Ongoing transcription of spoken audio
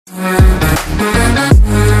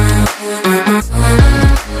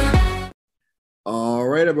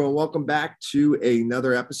everyone. Welcome back to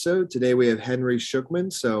another episode. Today we have Henry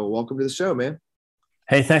Shukman. So welcome to the show, man.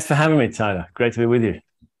 Hey, thanks for having me, Tyler. Great to be with you.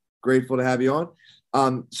 Grateful to have you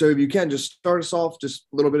on. So if you can, just start us off, just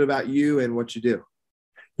a little bit about you and what you do.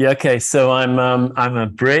 Yeah, okay. So I'm a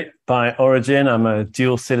Brit by origin. I'm a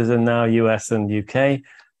dual citizen now, US and UK.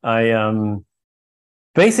 I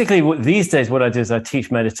basically these days what I do is I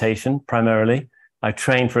teach meditation primarily. I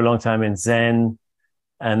trained for a long time in Zen,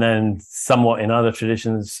 and then somewhat in other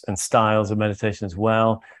traditions and styles of meditation as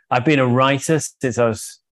well. I've been a writer since I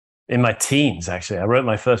was in my teens, actually. I wrote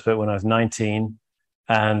my first book when I was 19.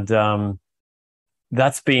 And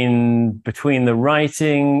that's been between the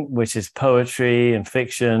writing, which is poetry and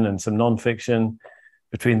fiction and some nonfiction,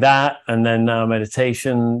 between that and then now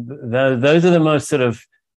meditation. Those are the most sort of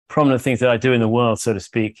prominent things that I do in the world, so to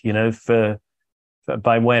speak, for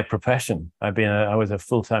by way of profession. I was a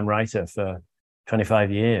full-time writer for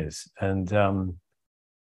 25 years. And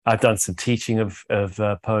I've done some teaching of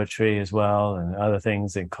poetry as well and other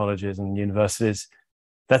things in colleges and universities.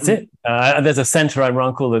 That's it. There's a center I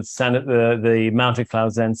run called the Mountain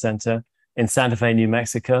Cloud Zen Center in Santa Fe, New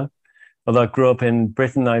Mexico. Although I grew up in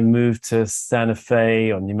Britain, I moved to Santa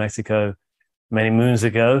Fe or New Mexico many moons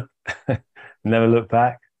ago. Never looked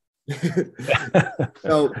back.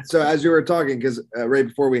 So as you were talking, because right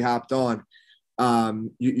before we hopped on,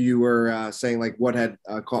 you were saying like what had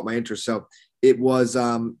caught my interest. So it was,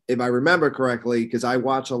 if I remember correctly, because I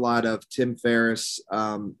watch a lot of Tim Ferriss,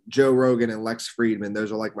 Joe Rogan, and Lex Friedman.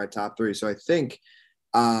 Those are like my top three. So I think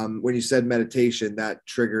when you said meditation, that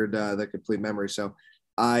triggered the complete memory. So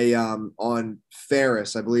I on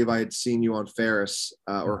Ferriss, I believe I had seen you on Ferriss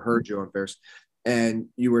or heard you on Ferriss, and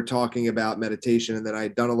you were talking about meditation. And then I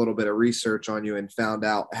had done a little bit of research on you and found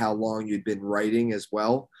out how long you'd been writing as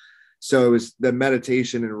well. So it was the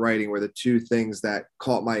meditation and writing were the two things that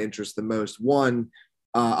caught my interest the most. One,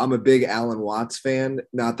 I'm a big Alan Watts fan.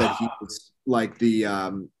 Not that he was like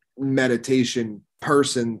the meditation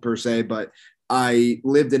person per se, but I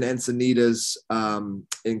lived in Encinitas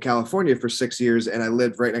in California for 6 years, and I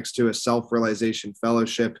lived right next to a self-realization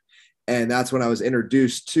fellowship. And that's when I was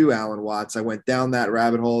introduced to Alan Watts. I went down that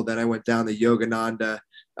rabbit hole. Then I went down the Yogananda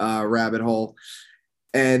rabbit hole.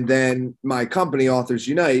 And then my company, Authors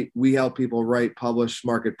Unite, we help people write, publish,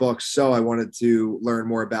 market books. So I wanted to learn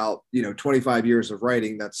more about, 25 years of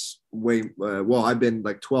writing. That's I've been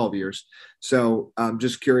like 12 years. So I'm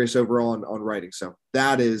just curious overall on writing. So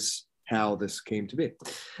that is how this came to be.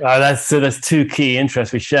 There's two key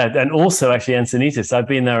interests we shared. And also actually Encinitas, I've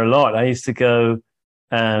been there a lot. I used to go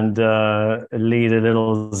and lead a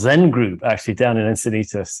little Zen group actually down in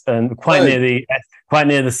Encinitas and quite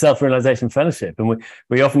near the Self-Realization Fellowship. And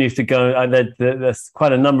we often used to go, there's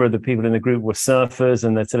quite a number of the people in the group were surfers,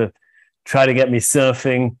 and they'd sort of try to get me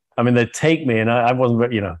surfing. I mean, they'd take me, and I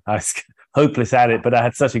wasn't, I was hopeless at it, but I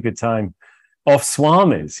had such a good time off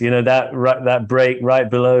Swamis, that break right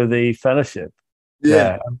below the fellowship.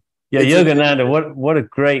 Yeah. Yogananda, what a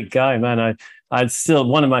great guy, man. I'd still,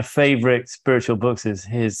 one of my favorite spiritual books is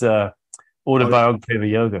his autobiography of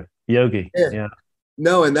a yogi. Yeah.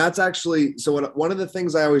 No, and that's actually, so one of the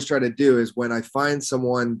things I always try to do is when I find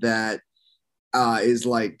someone that is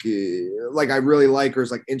like I really like, or is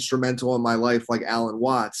like instrumental in my life, like Alan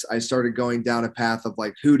Watts, I started going down a path of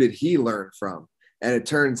like, who did he learn from? And it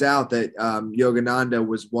turns out that Yogananda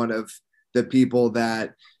was one of the people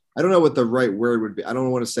that, I don't know what the right word would be. I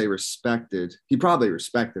don't want to say respected. He probably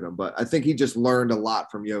respected him, but I think he just learned a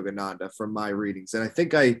lot from Yogananda from my readings. And I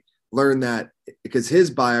think I learned that because his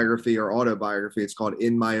biography or autobiography, it's called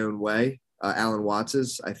In My Own Way, Alan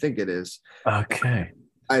Watts's, I think it is. Okay.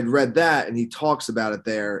 I'd read that and he talks about it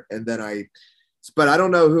there. And then but I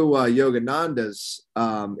don't know who Yogananda's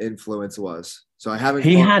influence was. So I haven't.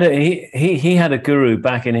 He had a guru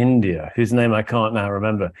back in India whose name I can't now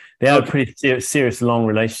remember. They had a pretty serious, long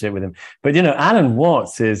relationship with him. But Alan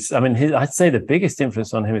Watts is. I mean, I'd say the biggest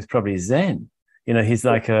influence on him is probably Zen. He's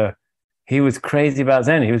like he was crazy about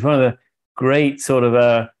Zen. He was one of the great sort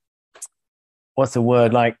of what's the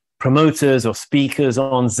word, like promoters or speakers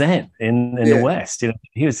on Zen in the West.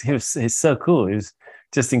 He's so cool. He was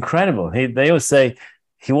just incredible. They always say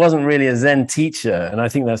he wasn't really a Zen teacher, and I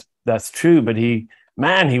think that's true. But he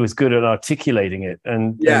was good at articulating it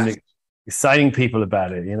and exciting people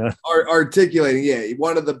about it. Articulating,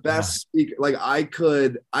 one of the best speakers. Like I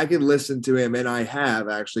could listen to him, and I have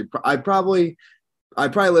actually. I probably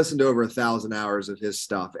listened to over 1,000 hours of his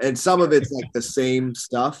stuff, and some of it's like the same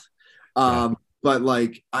stuff. But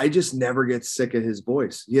like I just never get sick of his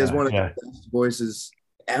voice. He has one of the best voices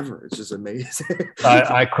ever. It's just amazing.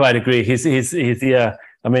 I quite agree. He's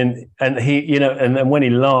I mean, and he, and then when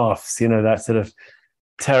he laughs, that sort of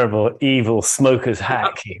terrible, evil smoker's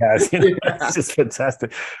hack he has. It's just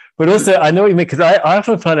fantastic. But also, I know what you mean, because I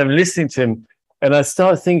often find I'm listening to him and I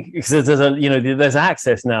start thinking, because there's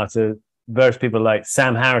access now to various people, like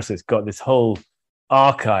Sam Harris has got this whole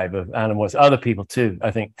archive of animals, other people too,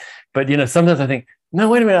 I think. But, sometimes I think, no,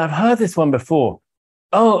 wait a minute, I've heard this one before.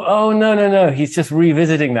 Oh, no. He's just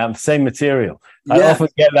revisiting that same material. I often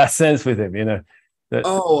get that sense with him, That,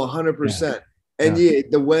 100%. Yeah. And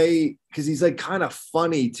the way, because he's like kind of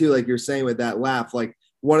funny too, like you're saying with that laugh. Like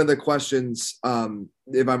one of the questions,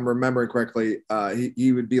 if I'm remembering correctly,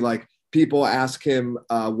 he would be like, people ask him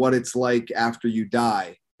what it's like after you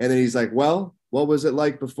die. And then he's like, well, what was it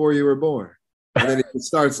like before you were born? And then he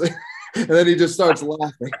starts, and then he just starts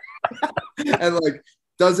laughing and like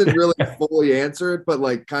doesn't really fully answer it, but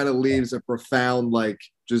like kind of leaves a profound, like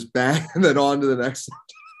just bang and then on to the next one.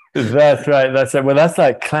 That's right. Well, that's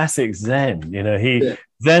like classic Zen.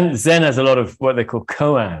 Zen has a lot of what they call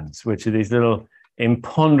koans, which are these little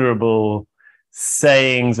imponderable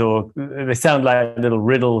sayings, or they sound like little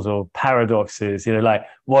riddles or paradoxes. Like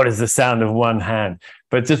what is the sound of one hand?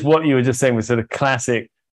 But just what you were just saying was sort of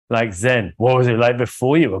classic, like Zen. What was it like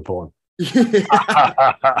before you were born? It's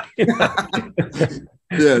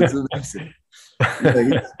amazing.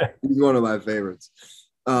 He's one of my favorites.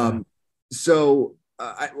 So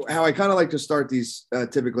how I kind of like to start these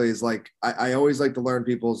typically is like I always like to learn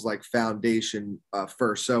people's like foundation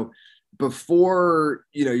first. So before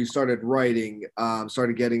you started writing,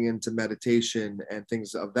 started getting into meditation and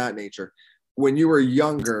things of that nature, when you were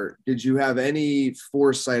younger, did you have any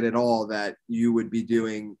foresight at all that you would be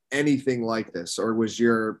doing anything like this, or was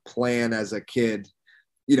your plan as a kid,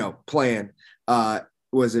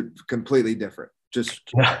 was it completely different? Just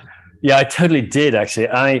yeah, I totally did actually.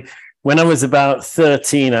 When I was about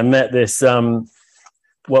 13, I met this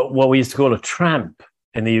what we used to call a tramp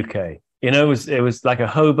in the UK. It was like a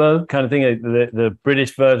hobo kind of thing, the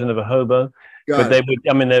British version of a hobo. But they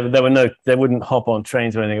wouldn't hop on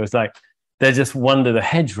trains or anything. It was like they just wander the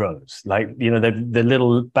hedgerows, like the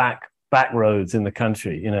little back roads in the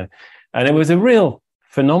country, and it was a real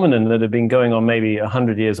phenomenon that had been going on maybe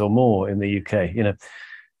 100 years or more in the UK,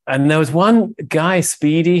 And there was one guy,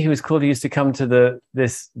 Speedy, who was called. He used to come to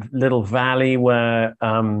this little valley where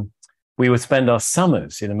we would spend our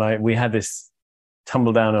summers. We had this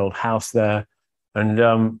tumble down old house there,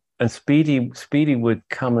 and Speedy would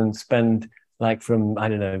come and spend like from, I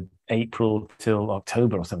don't know, April till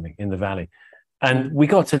October or something in the valley, and we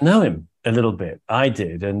got to know him a little bit. I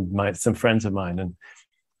did, and some friends of mine, and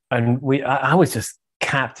I was just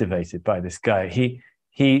captivated by this guy. He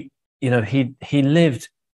lived.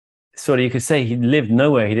 Sort of, you could say he lived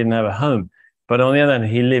nowhere. He didn't have a home, but on the other hand,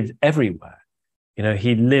 he lived everywhere.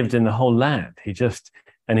 He lived in the whole land.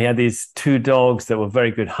 And he had these two dogs that were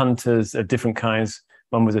very good hunters of different kinds.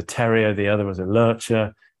 One was a terrier, the other was a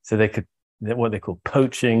lurcher. So they could, what they call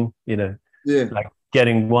poaching, like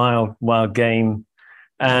getting wild game.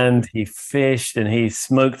 And he fished and he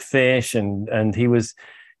smoked fish, and he was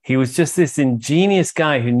just this ingenious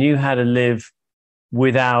guy who knew how to live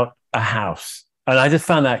without a house. And I just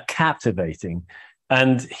found that captivating.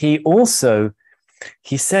 And he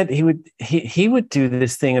said he would do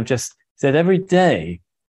this thing of said every day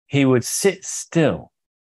he would sit still.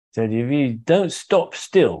 Said, if you don't stop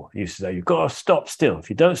still, he used to say, you've got to stop still. If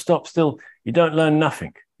you don't stop still, you don't learn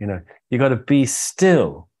nothing. You got to be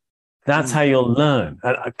still. That's how you'll learn.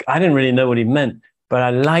 I didn't really know what he meant, but I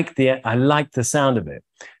liked the sound of it.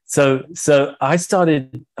 So I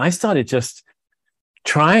started just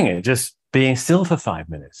trying it, just being still for 5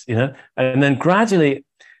 minutes, and then gradually,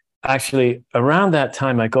 actually around that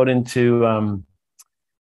time, I got into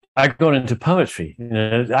poetry.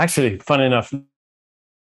 Actually, fun enough,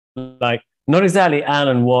 like not exactly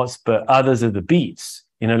Alan Watts, but others of the beats,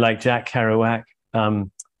 like Jack Kerouac, and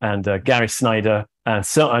Gary Snyder, and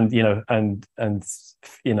so on,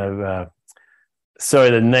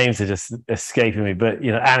 sorry, the names are just escaping me, but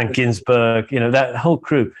Allen Ginsberg, that whole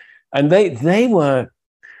crew, and they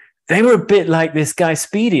were a bit like this guy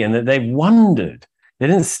Speedy, in that they wandered. They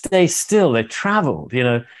didn't stay still. They traveled.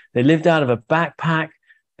 They lived out of a backpack.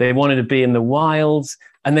 They wanted to be in the wilds,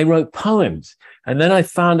 and they wrote poems. And then I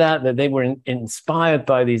found out that they were inspired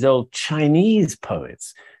by these old Chinese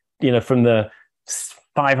poets, from the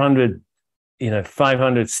 500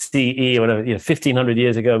 CE or whatever, 1500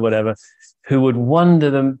 years ago, whatever, who would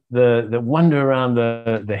wander wander around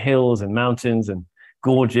the hills and mountains and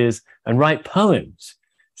gorges and write poems.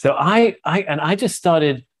 So I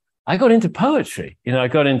got into poetry. I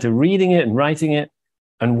got into reading it and writing it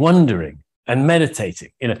and wondering and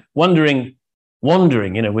meditating, wandering,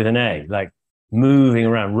 with an A, like moving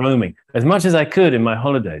around, roaming as much as I could in my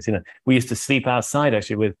holidays. We used to sleep outside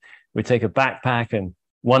actually we'd take a backpack and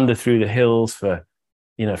wander through the hills for,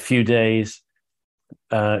 a few days,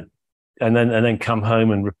 and then come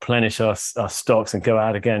home and replenish our stocks and go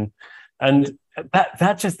out again. And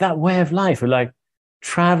that way of life, like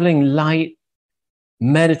traveling light,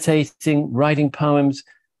 meditating, writing poems,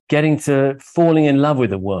 getting to falling in love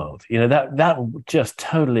with the world, that just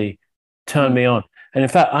totally turned me on. And in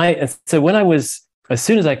fact, so when as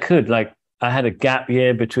soon as I could, like I had a gap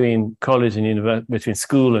year between college and university, between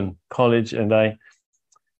school and college, and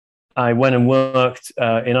I went and worked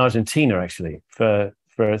in Argentina actually for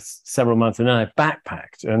several months, and then I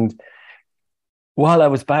backpacked. And while I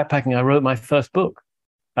was backpacking, I wrote my first book,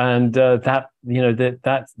 and that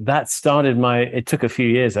started it took a few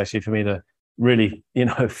years actually for me to really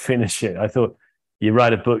finish it. I thought, you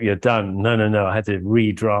write a book, you're done. No. I had to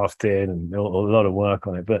redraft it and a lot of work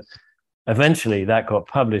on it. But eventually that got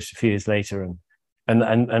published a few years later.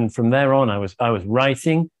 And from there on, I was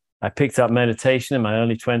writing. I picked up meditation in my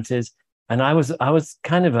early 20s. And I was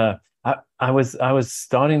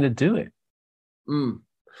starting to do it.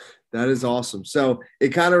 That is awesome. So it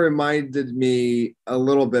kind of reminded me a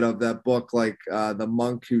little bit of that book, like The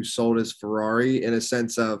Monk Who Sold His Ferrari, in a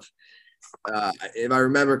sense of, if I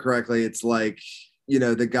remember correctly, it's like,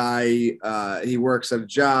 the guy, he works at a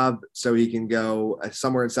job so he can go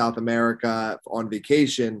somewhere in South America on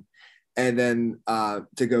vacation and then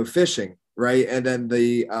to go fishing, right? And then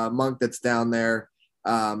the monk that's down there,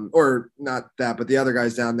 or not that, but the other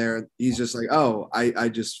guy's down there, he's just like, oh, I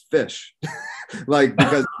just fish. Like,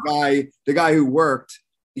 because the guy who worked,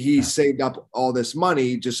 he saved up all this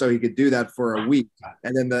money just so he could do that for a week.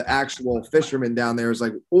 And then the actual fisherman down there is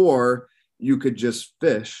like, or you could just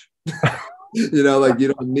fish. Like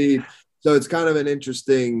you don't need. So it's kind of an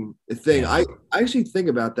interesting thing. I actually think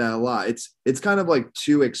about that a lot. It's kind of like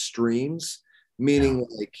two extremes, meaning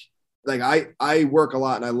like I work a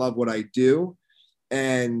lot and I love what I do.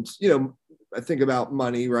 And, I think about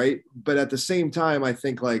money, right? But at the same time, I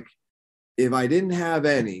think like, if I didn't have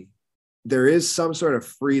any, there is some sort of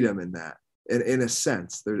freedom in that. In a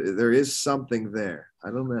sense, there is something there. I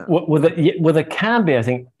don't know. Well, there can be, I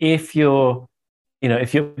think, if your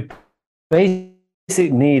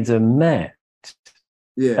basic needs are met.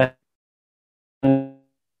 Yeah. As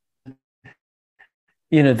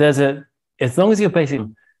long as you're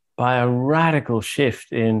basically by a radical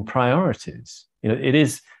shift in priorities, it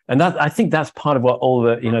is, and that I think that's part of what all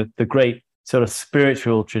the great sort of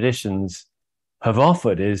spiritual traditions have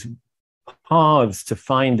offered, is paths to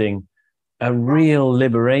finding a real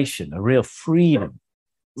liberation, a real freedom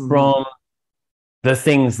from the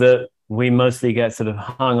things that we mostly get sort of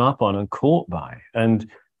hung up on and caught by. And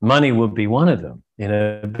money would be one of them,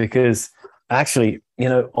 because actually,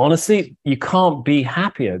 honestly, you can't be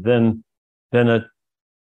happier than a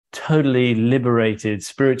totally liberated,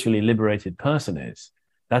 spiritually liberated person is.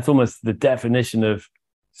 That's almost the definition of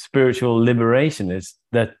spiritual liberation, is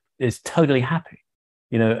that is totally happy,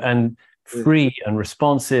 and free and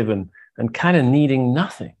responsive and kind of needing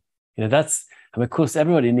nothing. That's, of course,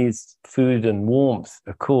 everybody needs food and warmth,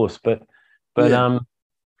 of course, but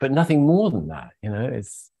nothing more than that.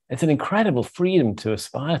 It's an incredible freedom to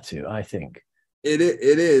aspire to, I think. It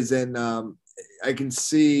is, and I can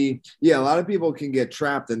see, a lot of people can get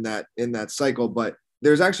trapped in that cycle, but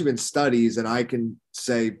there's actually been studies, and I can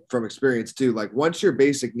say from experience too, like once your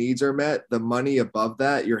basic needs are met, the money above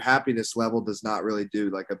that, your happiness level does not really do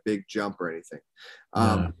like a big jump or anything.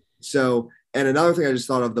 So, and another thing I just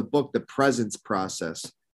thought of, the book, The Presence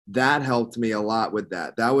Process, that helped me a lot with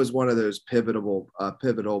that. That was one of those pivotal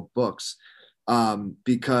books,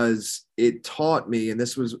 because it taught me, and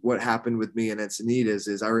this was what happened with me in Encinitas,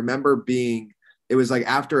 is I remember it was like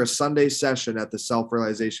after a Sunday session at the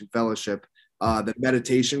Self-Realization Fellowship, the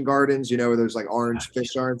meditation gardens, where there's like orange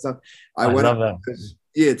fish are and stuff. I went love up, that.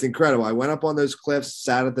 Yeah, it's incredible. I went up on those cliffs,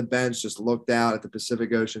 sat at the bench, just looked out at the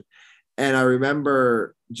Pacific Ocean. And I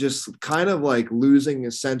remember just kind of like losing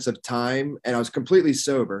a sense of time, and I was completely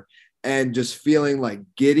sober and just feeling like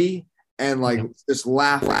giddy and like just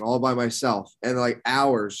laughing all by myself. And like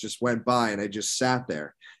hours just went by and I just sat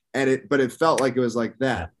there, but it felt like it was like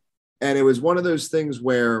that. And it was one of those things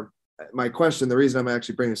where my question, the reason I'm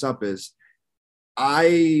actually bringing this up is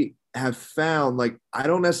I have found like, I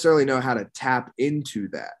don't necessarily know how to tap into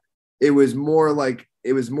that. It was more like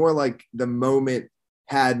the moment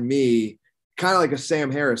had me, kind of like a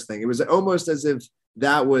Sam Harris thing. It was almost as if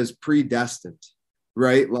that was predestined,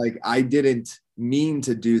 right? Like I didn't mean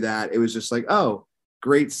to do that. It was just like, oh,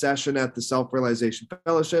 great session at the Self-Realization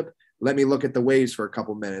Fellowship. Let me look at the waves for a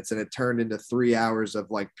couple minutes. And it turned into 3 hours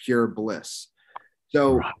of like pure bliss.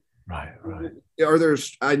 So right. are there,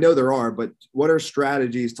 I know there are, but what are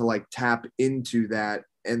strategies to like tap into that?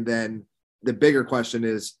 And then the bigger question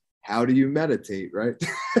is, how do you meditate, right?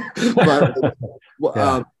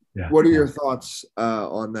 But Yeah, what are your thoughts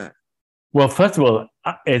on that? Well, first of all,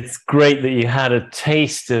 it's great that you had a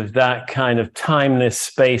taste of that kind of timeless,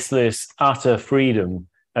 spaceless, utter freedom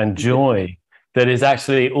and joy that is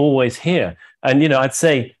actually always here. And, I'd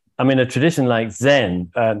say, I mean, a tradition like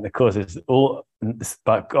Zen, and of course,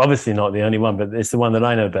 but obviously not the only one, but it's the one that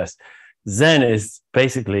I know best. Zen is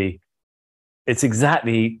basically, it's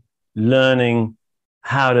exactly learning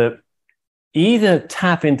how to either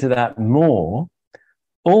tap into that more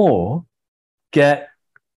or get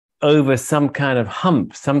over some kind of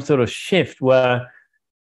hump, some sort of shift where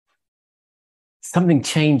something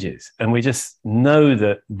changes. And we just know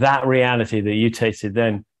that reality that you tasted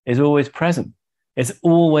then is always present. It's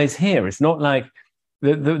always here. It's not like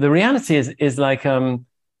the reality is like,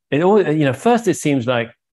 it always, first it seems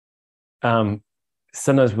like sometimes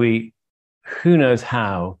who knows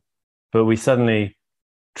how, but we suddenly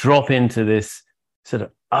drop into this sort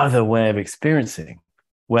of other way of experiencing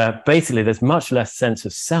where basically there's much less sense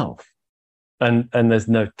of self and there's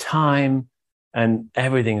no time and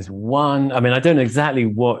everything's one. I mean, I don't know exactly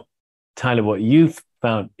what you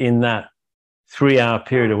found in that 3-hour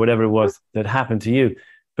period or whatever it was that happened to you,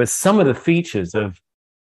 but some of the features of,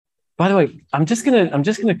 by the way, I'm just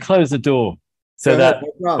gonna close the door so that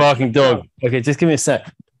no barking dog. Okay, just give me a sec.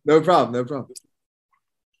 No problem.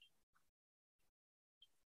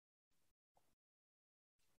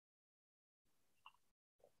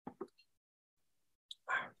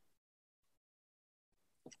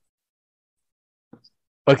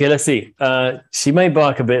 Okay, let's see. She may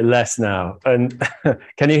bark a bit less now. And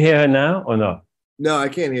can you hear her now or not? No, I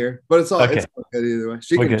can't hear, but it's all okay. It's all good either way.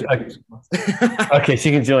 She can okay,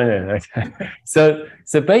 she can join in. Okay. So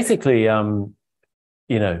basically,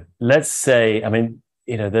 let's say, I mean,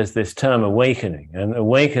 there's this term awakening, and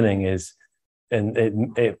awakening is,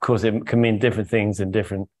 and of course, it can mean different things in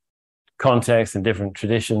different contexts and different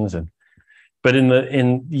traditions, but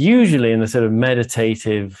usually in the sort of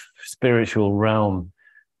meditative spiritual realm,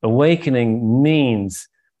 awakening means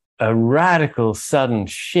a radical sudden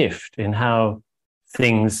shift in how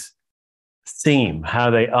things seem, how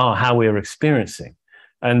they are, how we're experiencing.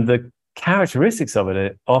 And the characteristics of it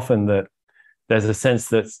are often that there's a sense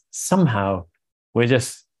that somehow we're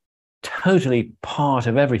just totally part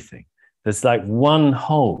of everything. There's like one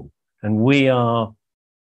whole, and we're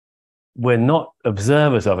not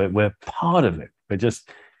observers of it, we're part of it. We're just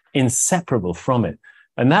inseparable from it.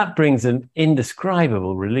 And that brings an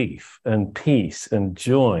indescribable relief and peace and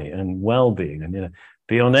joy and well-being, and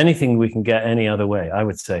beyond anything we can get any other way, I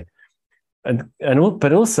would say.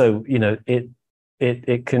 But also,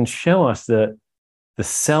 it can show us that the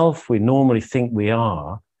self we normally think we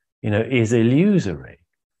are, is illusory.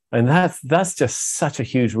 And that's just such a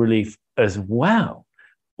huge relief as well.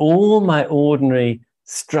 All my ordinary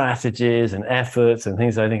strategies and efforts and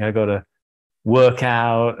things I think I got to work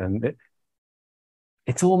out, and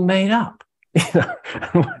it's all made up.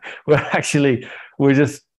 we're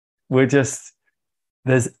just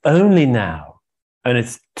there's only now, and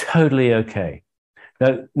it's totally okay.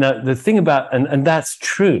 Now the thing about, and that's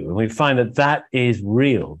true, and we find that is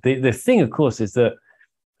real. The thing, of course, is that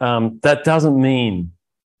that doesn't mean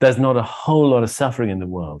there's not a whole lot of suffering in the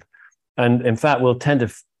world. And in fact, we'll tend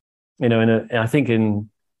to, I think in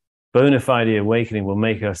bona fide awakening will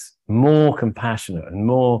make us more compassionate and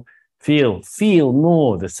more feel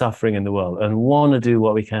more the suffering in the world and want to do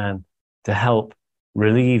what we can to help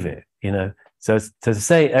relieve it. So to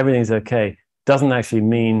say everything's okay doesn't actually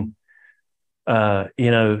mean,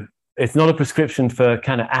 it's not a prescription for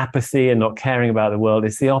kind of apathy and not caring about the world.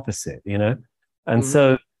 It's the opposite, And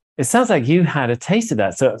so it sounds like you had a taste of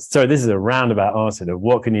that. So sorry, this is a roundabout answer of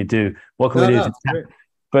what can you do? What can we do?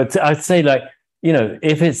 But I'd say, like,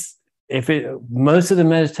 most of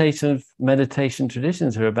the meditation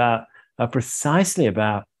traditions are precisely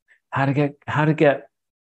about how to get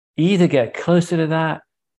either get closer to that,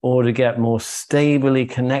 or to get more stably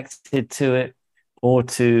connected to it, or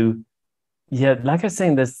to, like I was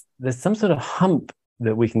saying, there's some sort of hump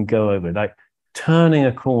that we can go over, like turning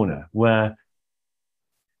a corner where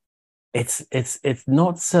it's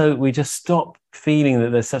not so, we just stop feeling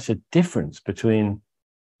that there's such a difference between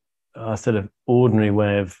our sort of ordinary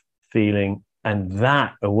way of feeling and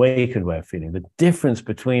that awakened way of feeling. The difference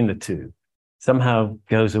between the two somehow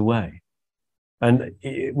goes away. And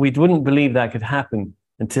we wouldn't believe that could happen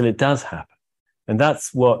until it does happen. And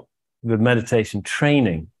that's what the meditation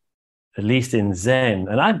training, at least in Zen,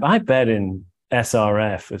 and I bet in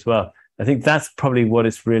SRF as well, I think that's probably what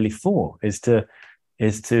it's really for, is to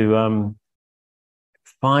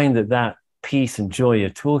find that peace and joy you're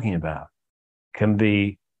talking about can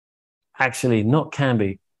be, actually not can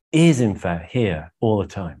be, is in fact here all the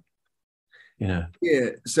time. Yeah.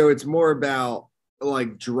 So it's more about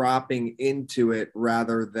like dropping into it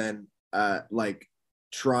rather than like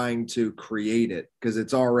trying to create it, because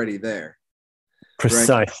it's already there.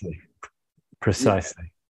 Precisely. Right? Precisely.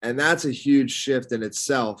 Yeah. And that's a huge shift in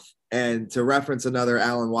itself. And to reference another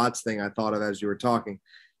Alan Watts thing I thought of as you were talking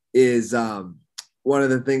is one of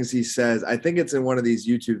the things he says, I think it's in one of these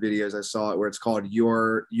YouTube videos I saw it, where it's called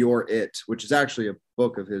You're It, which is actually a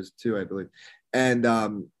book of his too, I believe. And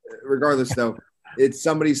regardless though, it's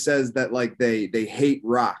somebody says that like they hate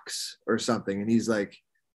rocks or something, and he's like,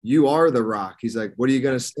 you are the rock. He's like, what are you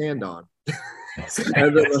going to stand on?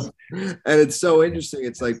 And it's so interesting.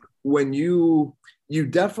 It's like when you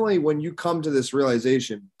definitely, when you come to this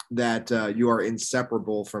realization that you are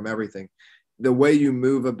inseparable from everything, the way you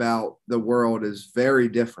move about the world is very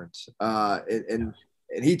different. And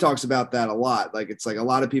he talks about that a lot. Like, it's like a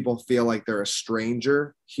lot of people feel like they're a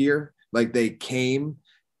stranger here, like they came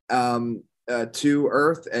to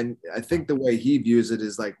Earth. And I think the way he views it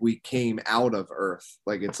is like we came out of Earth.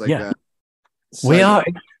 Like it's like we are.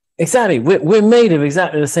 Exactly. We're made of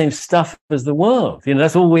exactly the same stuff as the world.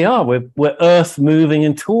 That's all we are. We're earth moving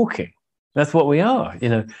and talking. That's what we are,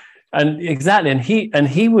 And exactly. And I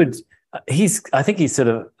think he's sort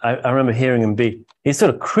of, I remember hearing him he's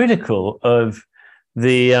sort of critical of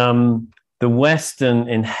the Western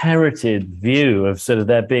inherited view of sort of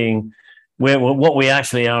there being, what we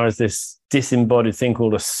actually are is this disembodied thing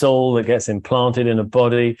called a soul that gets implanted in a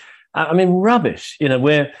body. I mean, rubbish.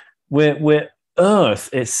 We're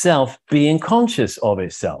Earth itself being conscious of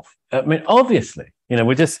itself. I mean, obviously,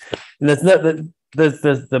 we're just, there's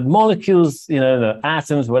the molecules, the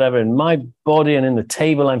atoms, whatever, in my body and in the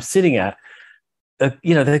table I'm sitting at,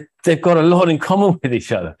 they've got a lot in common with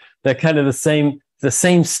each other. They're kind of the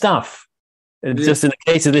same stuff. Yeah. Just in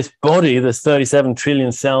the case of this body, there's 37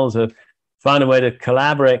 trillion cells have found a way to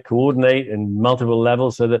collaborate, coordinate in multiple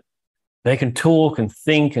levels so that they can talk and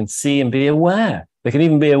think and see and be aware. They can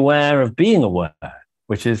even be aware of being aware,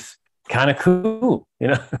 which is kind of cool,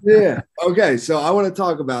 Yeah. Okay. So I want to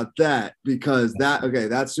talk about that because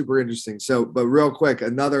that's super interesting. So, but real quick,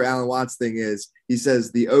 another Alan Watts thing is he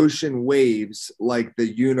says the ocean waves like the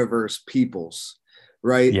universe peoples,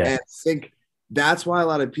 right? Yes. And I think that's why a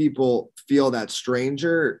lot of people feel that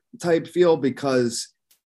stranger type feel, because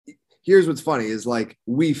here's what's funny is like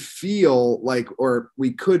we feel like, or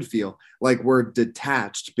we could feel like we're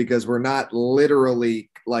detached because we're not literally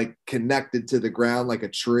like connected to the ground like a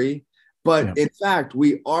tree. But in fact,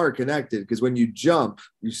 we are connected because when you jump,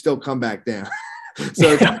 you still come back down.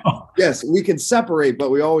 So yes, we can separate,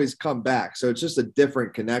 but we always come back. So it's just a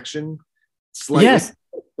different connection. Slightly,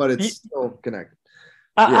 but it's still connected.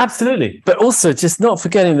 Absolutely. But also just not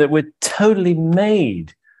forgetting that we're totally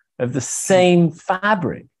made of the same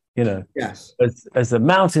fabric, Yes. As the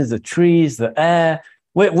mountains, the trees, the air.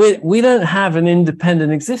 We don't have an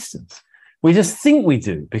independent existence. We just think we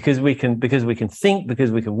do because we can think,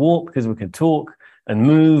 because we can walk, because we can talk and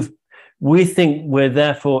move. We think we're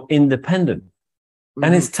therefore independent,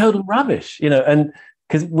 and it's total rubbish, And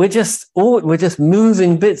because we're just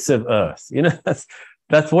moving bits of Earth,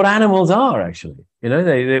 That's what animals are actually,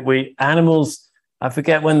 animals. I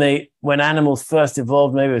forget when animals first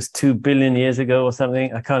evolved. Maybe it was 2 billion years ago or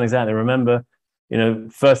something. I can't exactly remember.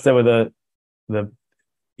 First there were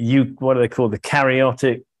what are they called? The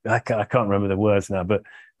karyotic. I can't remember the words now, but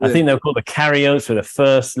I think they were called the karyotes, were the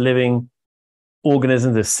first living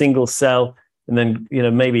organisms, a single cell. And then,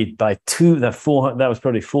 maybe by that was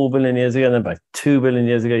probably 4 billion years ago. And then by 2 billion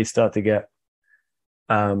years ago, you start to get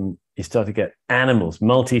animals,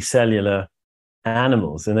 multicellular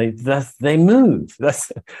animals, and they move.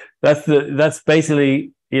 That's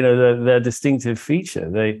basically, their distinctive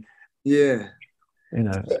feature.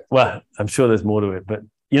 Well, I'm sure there's more to it, but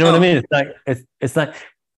what I mean? It's like,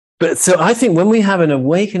 but so I think when we have an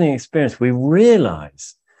awakening experience, we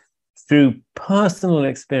realize through personal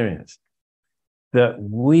experience that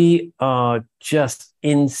we are just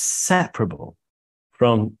inseparable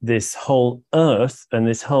from this whole Earth, and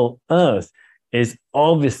this whole Earth is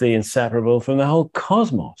obviously inseparable from the whole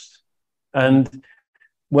cosmos. And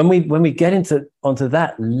when we get onto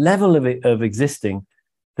that level of existing,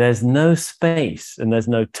 there's no space and there's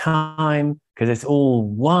no time, because it's all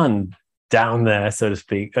one down there, so to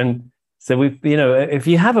speak. And so if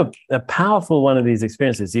you have a powerful one of these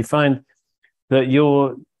experiences, you find that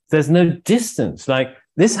there's no distance. Like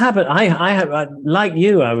this happened. I like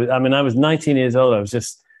you. I was 19 years old. I was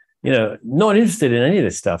just not interested in any of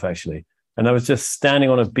this stuff actually. And I was just standing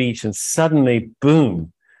on a beach and suddenly,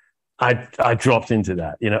 boom, I dropped into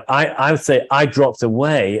that. I would say I dropped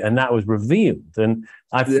away and that was revealed. And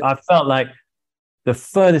I felt like the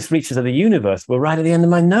furthest reaches of the universe were right at the end of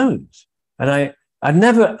my nose. And I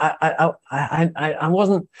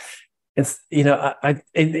wasn't,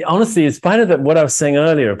 honestly, in spite of what I was saying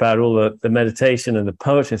earlier about all the meditation and the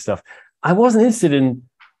poetry and stuff, I wasn't interested in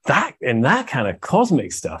that kind of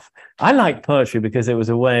cosmic stuff. I liked poetry because it was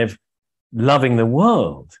a way of loving the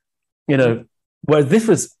world, where this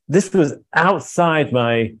was outside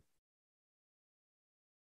my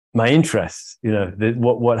interests.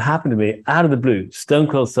 What happened to me out of the blue, stone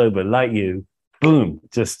cold sober, like you, boom,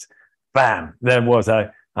 just bam, there was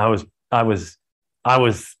I was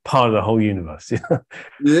part of the whole universe.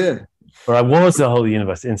 Yeah. Or I was the whole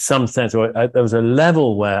universe in some sense, or there was a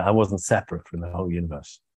level where I wasn't separate from the whole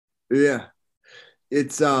universe. Yeah.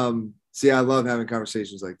 It's see, I love having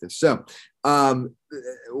conversations like this. So there's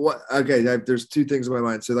two things in my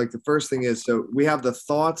mind. So like the first thing is, so we have the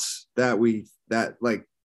thoughts that like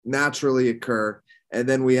naturally occur, and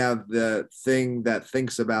then we have the thing that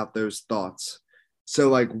thinks about those thoughts. So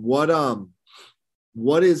like what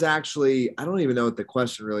is actually, I don't even know what the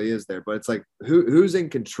question really is there, but it's like who's in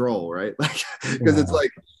control, right? Like, because it's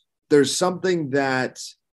like there's something that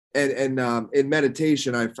and in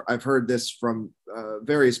meditation I've heard this from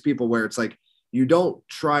various people where it's like you don't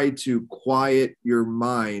try to quiet your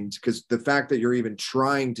mind, because the fact that you're even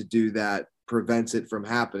trying to do that prevents it from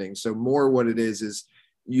happening. So more what it is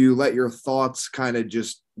you let your thoughts kind of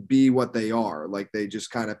just be what they are, like they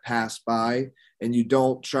just kind of pass by, and you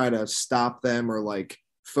don't try to stop them or like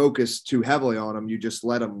focus too heavily on them. You just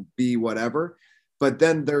let them be whatever. But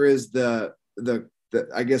then there is the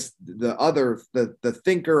I guess the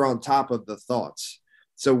thinker on top of the thoughts.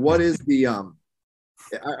 So what is the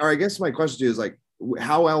or I guess my question to you is like,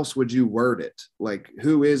 how else would you word it? Like,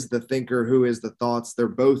 who is the thinker? Who is the thoughts? They're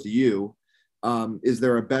both you. Is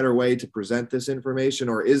there a better way to present this information,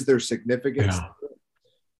 or is there significance?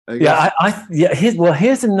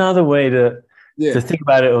 Here's another way to think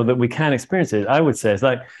about it, or that we can experience it. I would say it's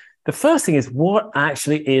like the first thing is, what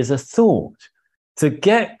actually is a thought? To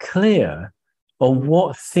get clear on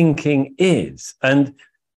what thinking is. And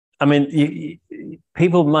I mean,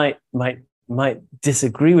 people might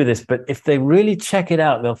disagree with this, but if they really check it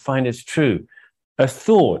out, they'll find it's true. A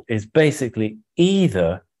thought is basically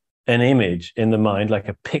either an image in the mind, like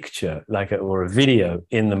a picture, or a video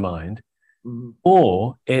in the mind,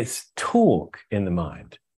 or it's talk in the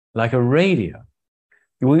mind, like a radio.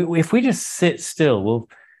 If we just sit still,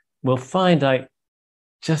 we'll find like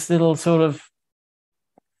just little sort of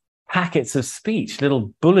packets of speech,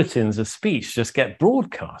 little bulletins of speech just get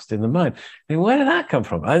broadcast in the mind. I mean, where did that come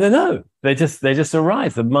from? I don't know. They just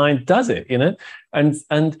arrive. The mind does it,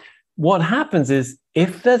 And what happens is,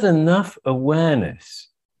 if there's enough awareness,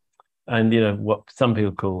 and what some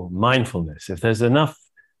people call mindfulness, if there's enough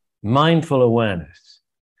mindful awareness,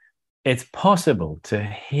 it's possible to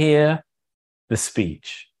hear the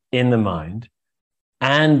speech in the mind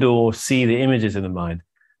and or see the images in the mind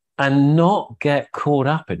and not get caught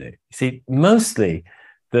up in it. You see, mostly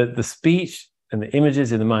the speech and the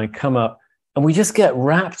images in the mind come up, and we just get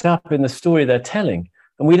wrapped up in the story they're telling,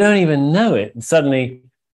 and we don't even know it. And suddenly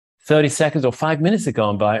 30 seconds or 5 minutes have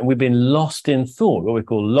gone by, and we've been lost in thought, what we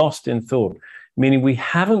call lost in thought, meaning we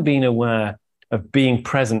haven't been aware of being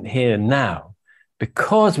present here now,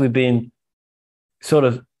 because we've been sort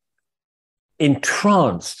of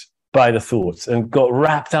entranced by the thoughts and got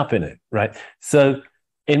wrapped up in it, right? So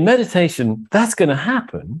in meditation, that's going to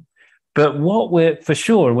happen, but what we're for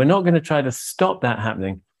sure, and we're not going to try to stop that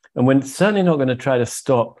happening, and we're certainly not going to try to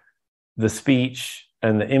stop the speech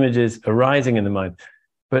and the images arising in the mind.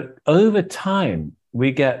 But over time,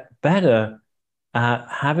 we get better at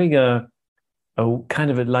having a kind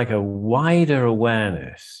of like a wider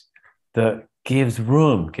awareness that gives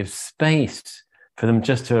room, gives space for them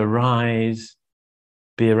just to arise,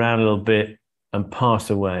 be around a little bit, and pass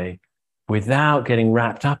away without getting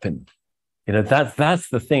wrapped up in it. That's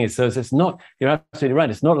the thing. So it's not, you're absolutely right.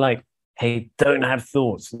 It's not like, hey, don't have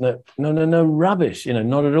thoughts. No, rubbish,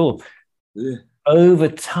 not at all. Yeah. Over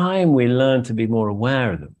time, we learn to be more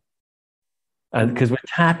aware of them. And because we're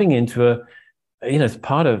tapping into it's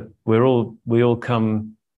part of, we all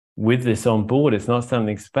come with this on board. It's not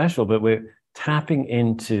something special, but we're tapping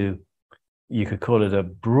into, you could call it a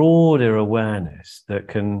broader awareness that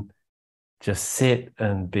can just sit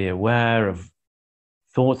and be aware of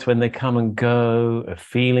thoughts when they come and go, of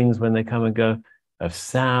feelings when they come and go, of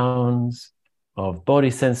sounds, of body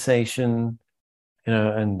sensation,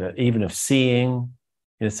 and even of seeing,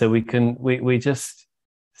 so we just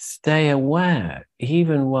stay aware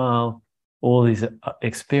even while all these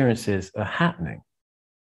experiences are happening.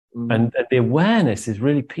 Mm-hmm. And the awareness is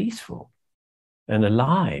really peaceful and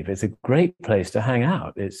alive. It's a great place to hang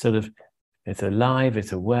out. It's alive,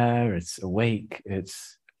 it's aware, it's awake,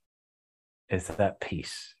 it's that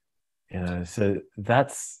peace, so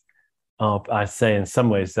that's I say in some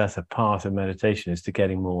ways that's a part of meditation, is to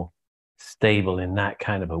getting more stable in that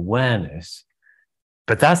kind of awareness.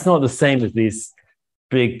 But that's not the same as these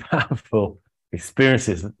big, powerful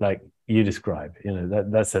experiences like you describe.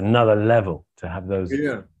 That's another level to have those.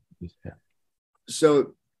 Yeah.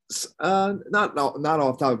 So, not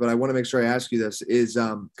off topic, but I want to make sure I ask you this is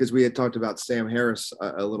because we had talked about Sam Harris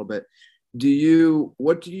a little bit.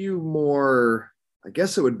 What do you more? I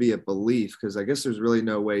guess it would be a belief, because I guess there's really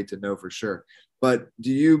no way to know for sure. But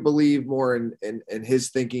do you believe more in his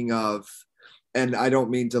thinking of? And I don't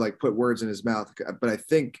mean to like put words in his mouth, but I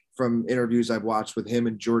think from interviews I've watched with him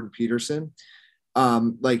and Jordan Peterson,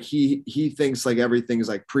 like he thinks like everything is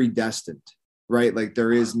like predestined, right? Like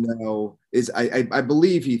there is I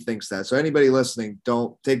believe he thinks that. So anybody listening,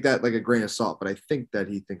 don't take that like a grain of salt, but I think that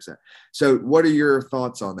he thinks that. So what are your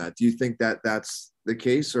thoughts on that? Do you think that that's the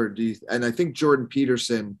case, or do you? And I think Jordan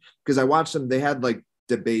Peterson, because I watched them, they had like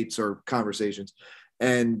debates or conversations,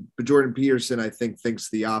 but Jordan Peterson, I think, thinks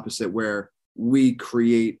the opposite, where we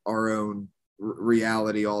create our own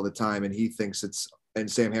reality all the time, and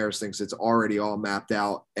Sam Harris thinks it's already all mapped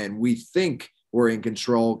out, and we think we're in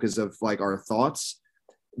control because of like our thoughts,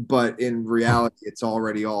 but in reality it's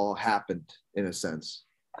already all happened in a sense.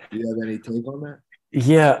 Do you have any take on that?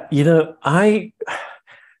 Yeah, I've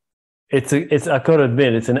got to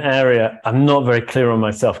admit, it's an area I'm not very clear on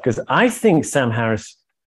myself, because I think Sam Harris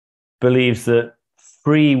believes that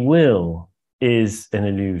free will is an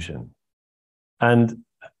illusion. And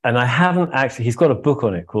I haven't actually, he's got a book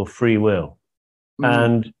on it called Free Will.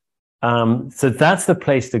 And so that's the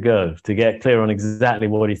place to go to get clear on exactly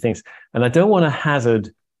what he thinks. And I don't want to hazard,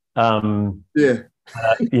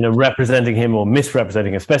 representing him or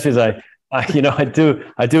misrepresenting him, especially as I do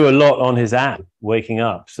a lot on his app, Waking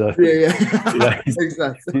Up. So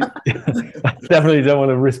exactly. I definitely don't want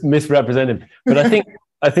to misrepresent him. But I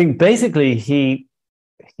think basically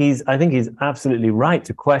he's absolutely right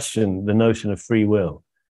to question the notion of free will.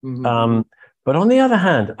 Mm-hmm. But on the other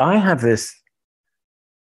hand, I have this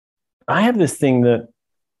thing that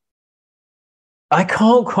I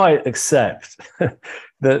can't quite accept,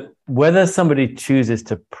 that whether somebody chooses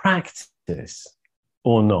to practice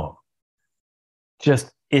or not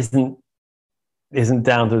just isn't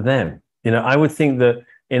down to them. I would think that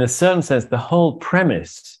in a certain sense, the whole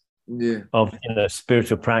premise of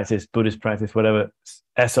spiritual practice, Buddhist practice, whatever,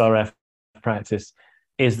 SRF practice,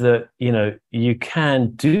 is that you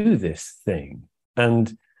can do this thing,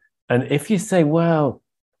 and if you say, well,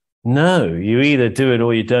 no, you either do it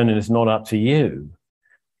or you don't, and it's not up to you.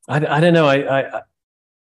 I don't know. I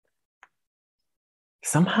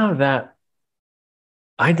somehow that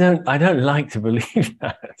I don't like to believe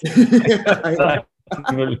that.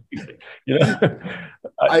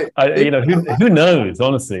 Who knows,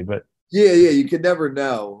 honestly, but yeah, you could never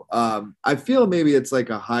know. I feel maybe it's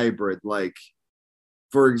like a hybrid, like,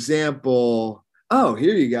 for example,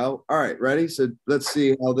 here you go. All right, ready? So let's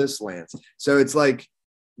see how this lands. So it's like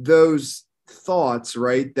those thoughts,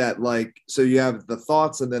 right? That like, so you have the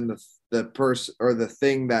thoughts, and then the person or the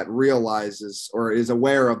thing that realizes or is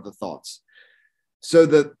aware of the thoughts. So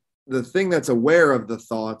the thing that's aware of the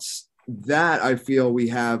thoughts, that I feel we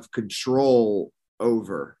have control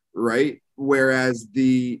over, right? Whereas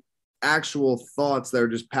the actual thoughts that are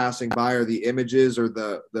just passing by, or the images or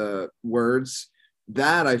the words,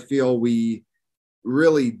 that I feel we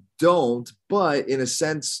really don't, but in a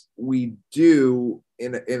sense we do,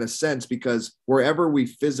 in a sense, because wherever we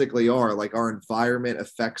physically are, like our environment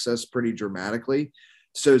affects us pretty dramatically.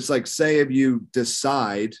 So it's like, say if you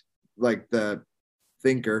decide, like the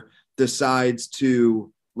thinker decides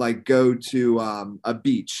to like go to a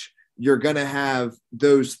beach, you're going to have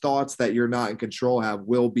those thoughts that you're not in control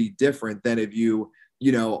will be different than if you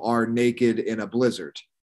are naked in a blizzard,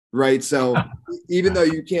 right? So even though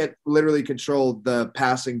you can't literally control the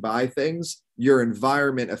passing by things, your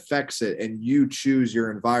environment affects it, and you choose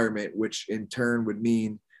your environment, which in turn would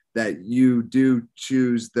mean that you do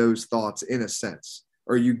choose those thoughts in a sense,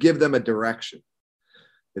 or you give them a direction.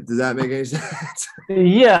 Does that make any sense?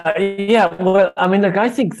 Yeah. Well, I mean, look, I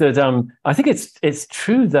think that I think it's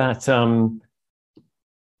true that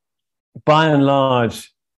by and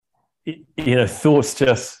large, thoughts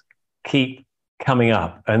just keep coming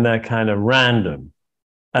up, and they're kind of random.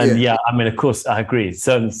 And I mean, of course, I agree.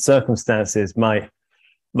 Certain circumstances might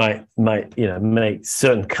make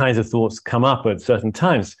certain kinds of thoughts come up at certain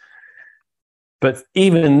times. But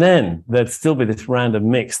even then, there'd still be this random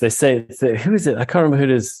mix. They say, who is it? I can't remember who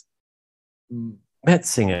it is.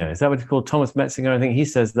 Metzinger. Is that what it's called? Thomas Metzinger. I think he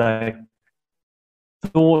says that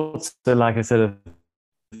thoughts are like a sort of,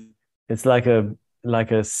 it's like a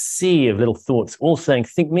sea of little thoughts, all saying,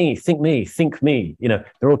 think me, think me, think me.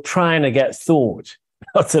 They're all trying to get thought,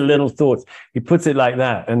 lots of little thoughts. He puts it like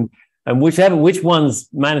that. And which ones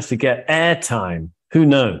manage to get airtime, who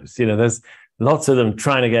knows? There's lots of them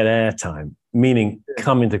trying to get airtime, meaning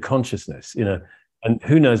come into consciousness, and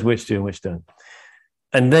who knows which do and which don't.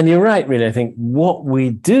 And then you're right, really. I think what we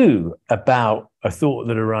do about a thought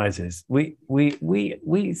that arises, we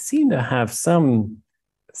seem to have some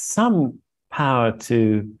power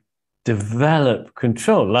to develop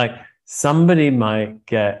control. Like somebody might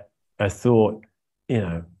get a thought,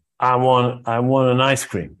 I want an ice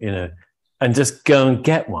cream, and just go and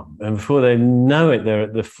get one. And before they know it, they're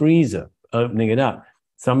at the freezer opening it up.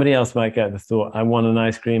 Somebody else might get the thought, I want an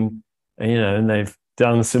ice cream, and they've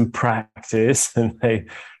done some practice, and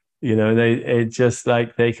it's just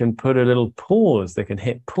like they can put a little pause. They can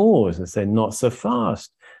hit pause and say, not so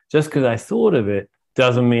fast. Just because I thought of it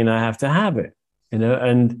doesn't mean I have to have it, and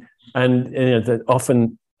that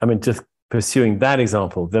often, just pursuing that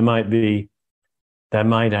example, there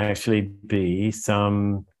might actually be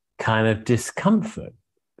some kind of discomfort,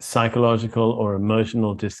 psychological or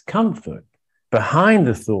emotional discomfort behind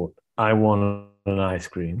the thought, I want an ice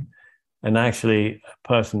cream. And actually, a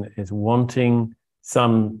person is wanting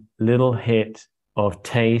some little hit of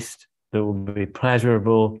taste that will be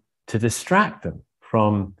pleasurable to distract them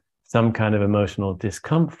from some kind of emotional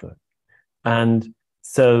discomfort. And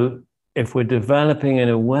so if we're developing an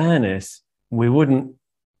awareness, we wouldn't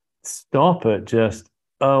stop at just,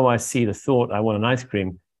 oh, I see the thought, I want an ice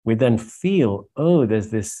cream. We then feel, oh, there's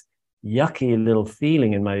this yucky little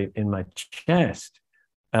feeling in my chest.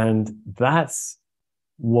 And that's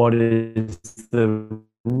what is the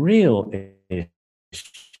real issue.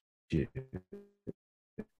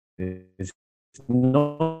 It's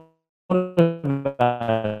not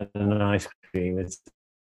about an ice cream. It's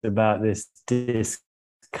about this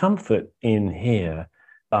discomfort in here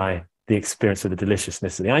by the experience of the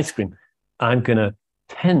deliciousness of the ice cream. I'm going to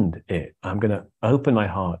tend it. I'm going to open my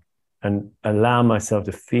heart and allow myself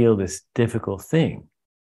to feel this difficult thing.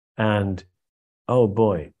 And oh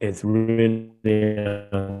boy, it's really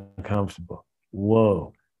uncomfortable.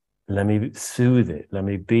 Whoa, let me soothe it. Let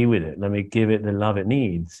me be with it. Let me give it the love it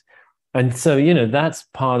needs. And so, that's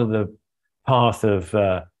part of the path of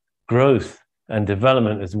growth and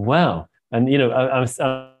development as well. And,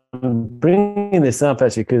 I'm bringing this up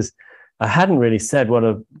actually because I hadn't really said what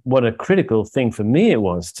a critical thing for me it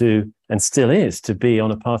was to, and still is, to be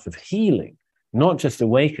on a path of healing, not just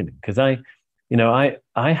awakening. Because I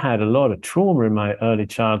had a lot of trauma in my early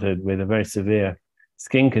childhood with a very severe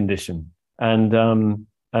skin condition and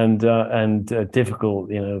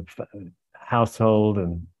difficult, household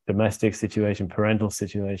and domestic situation, parental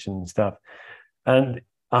situation and stuff. And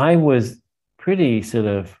I was pretty sort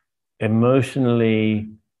of emotionally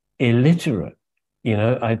illiterate.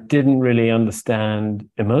 I didn't really understand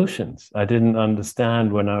emotions. I didn't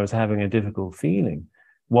understand when I was having a difficult feeling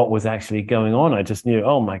what was actually going on. I just knew,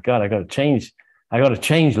 oh my God, I got to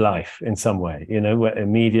change life in some way,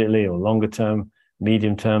 immediately or longer term,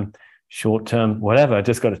 medium term, short term, whatever. I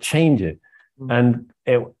just got to change it. Mm-hmm. And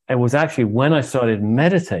it was actually when I started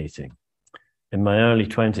meditating in my early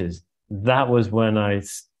 20s, that was when I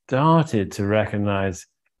started to recognize,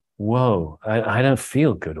 whoa, I don't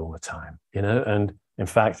feel good all the time, and in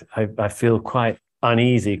fact, I feel quite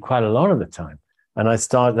uneasy quite a lot of the time. And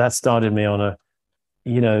that started me on a,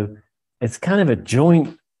 it's kind of a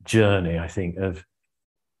joint journey, I think, of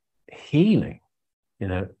healing,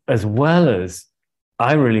 as well as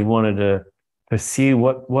I really wanted to pursue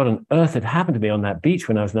what on earth had happened to me on that beach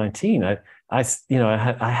when I was 19. I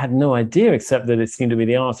had no idea, except that it seemed to be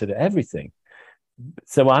the answer to everything.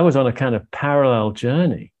 So I was on a kind of parallel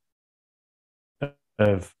journey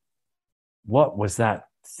of what was that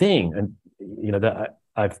thing, and that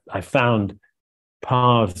I found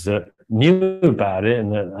paths that knew about it,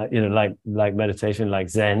 and that like meditation, like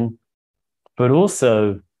Zen, but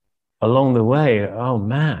also along the way, oh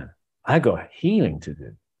man, I got healing to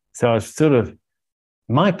do. So I was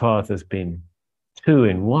my path has been 2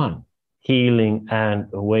 in 1, healing and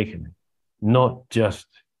awakening, not just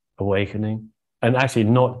awakening, and actually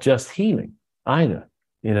not just healing either.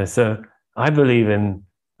 So I believe in,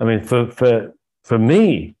 for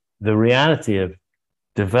me, the reality of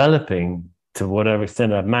developing to whatever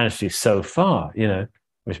extent I've managed to so far,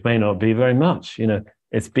 which may not be very much,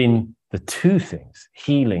 it's been the two things,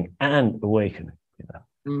 healing and awakening.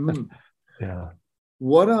 Mm-hmm. Yeah.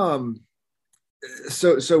 What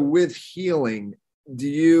so with healing, do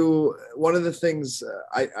you, one of the things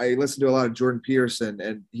I listen to a lot of Jordan Peterson,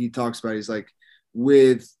 and he talks about, he's like,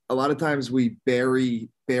 with a lot of times we bury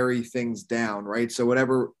things down, right? So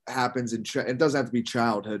whatever happens it doesn't have to be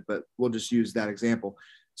childhood, but we'll just use that example.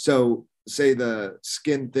 So say the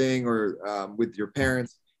skin thing, or with your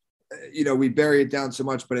parents, we bury it down so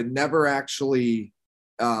much, but it never actually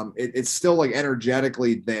it's still like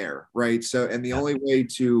energetically there, right? So, and the only way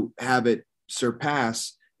to have it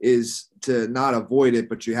surpass is to not avoid it,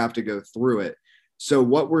 but you have to go through it. So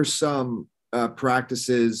what were some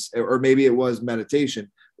practices, or maybe it was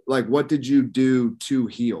meditation, like what did you do to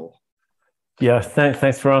heal? Yeah,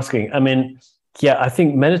 thanks for asking. I mean, yeah, I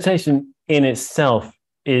think meditation in itself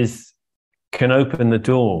can open the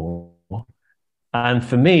door. And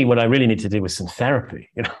for me, what I really need to do was some therapy.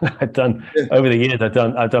 I've done over the years, I've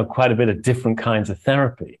done quite a bit of different kinds of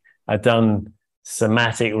therapy. I've done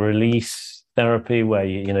somatic release therapy, where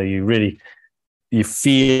you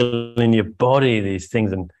feel in your body these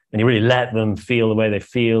things, and you really let them feel the way they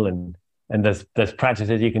feel. And there's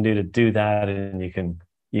practices you can do that, and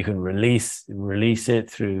you can release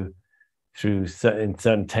it through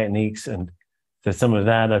certain techniques. And there's some of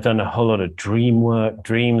that. I've done a whole lot of dream work.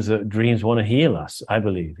 Dreams want to heal us, I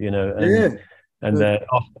believe. And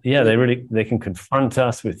they can confront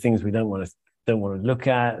us with things we don't want to look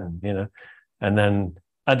at, and then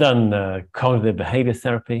I've done cognitive behavior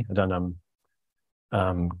therapy. I've done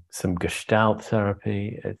some Gestalt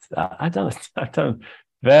therapy. I've done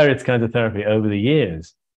various kinds of therapy over the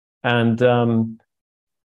years, and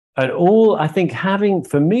all, I think,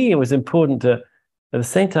 for me, it was important to, at the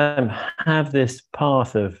same time, have this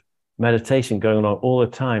path of meditation going on all the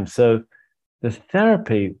time. So the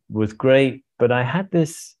therapy was great, but I had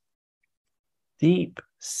this deep,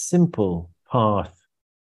 simple path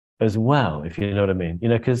as well, if you know what I mean.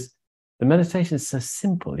 Because the meditation is so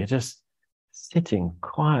simple. You're just sitting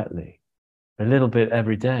quietly a little bit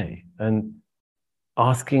every day and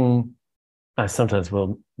asking. Sometimes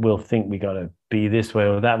we'll think we got to be this way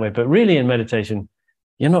or that way, but really in meditation,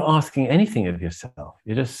 you're not asking anything of yourself.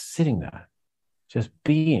 You're just sitting there, just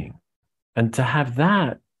being. And to have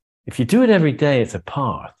that, if you do it every day, it's a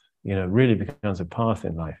path, really becomes a path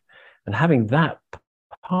in life. And having that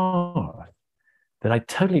path that I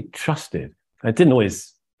totally trusted, I didn't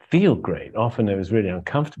always feel great. Often it was really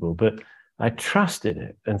uncomfortable, but I trusted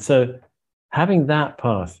it. And so having that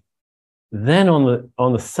path, then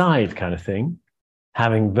on the side kind of thing,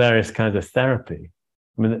 having various kinds of therapy.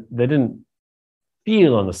 I mean, they didn't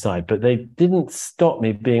feel on the side, but they didn't stop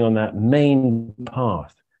me being on that main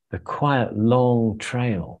path, the quiet, long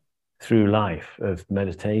trail through life of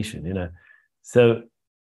meditation, So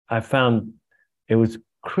I found it was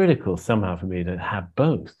critical somehow for me to have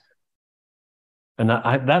both. And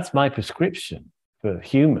that's my prescription for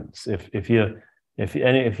humans. If you're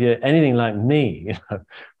anything like me,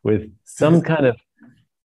 with some kind of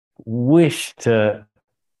wish to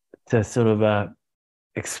sort of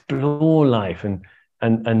explore life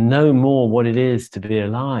and know more what it is to be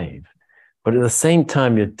alive, but at the same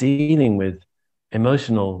time you're dealing with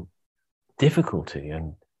emotional difficulty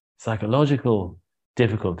and psychological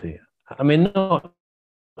difficulty. I mean,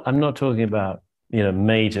 I'm not talking about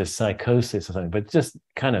major psychosis or something, but just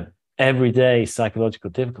kind of everyday psychological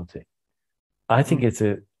difficulty. I think it's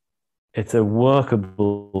a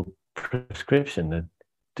workable prescription to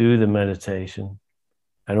do the meditation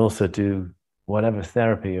and also do whatever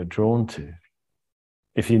therapy you're drawn to,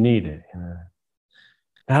 if you need it.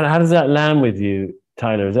 How does that land with you,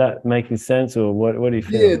 Tyler? Is that making sense, or what do you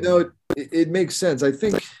feel? Yeah, no, it makes sense. I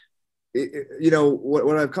think,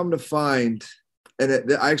 what I've come to find,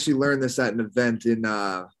 and I actually learned this at an event in,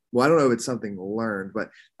 well, I don't know if it's something learned, but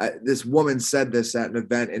this woman said this at an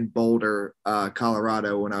event in Boulder,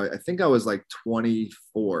 Colorado, when I think I was like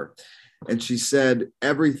 24. And she said,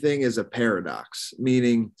 everything is a paradox,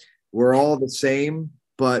 meaning we're all the same,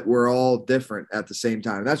 but we're all different at the same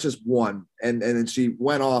time. That's just one. And then she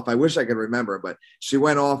went off. I wish I could remember, but she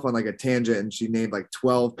went off on like a tangent, and she named like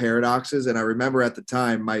 12 paradoxes. And I remember at the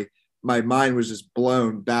time, my mind was just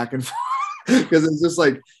blown back and forth, because it's just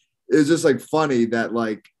like funny that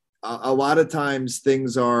like a lot of times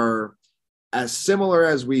things are as similar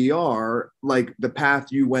as we are. Like the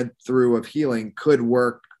path you went through of healing could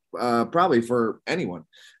work probably for anyone.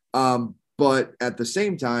 But at the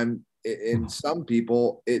same time, in some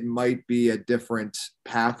people, it might be a different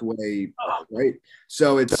pathway, right?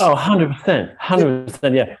 So it's 100%,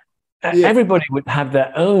 100%. Yeah. Everybody would have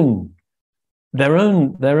their own their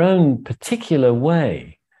own particular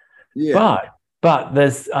way. Yeah. But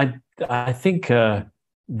there's I think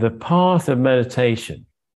the path of meditation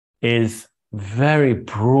is very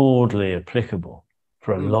broadly applicable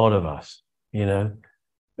for a Mm. lot of us. You know,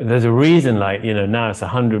 there's a reason, like, now it's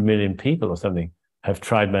 100 million people or something have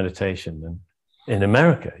tried meditation, and in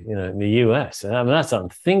America, in the US, and I mean, that's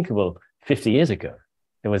unthinkable 50 years ago.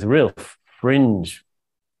 It was a real fringe,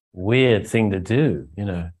 weird thing to do.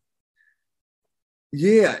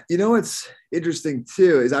 Yeah, what's interesting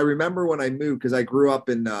too is I remember when I moved, because I grew up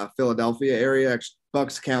in Philadelphia area, actually,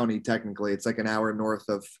 Bucks County. Technically, it's like an hour north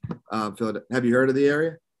of Philadelphia. Have you heard of the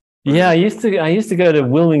area? Yeah, I used to go to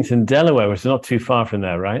Wilmington, Delaware, which is not too far from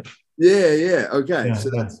there, right? Yeah, yeah. Okay, Yeah, so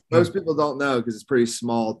yeah, that's, yeah. most people don't know because it's a pretty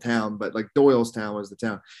small town, but like Doylestown was the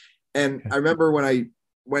town. And Okay. I remember when I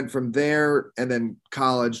went from there and then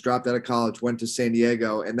college, dropped out of college, went to San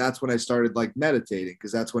Diego, and that's when I started like meditating,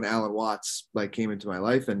 because that's when Alan Watts like came into my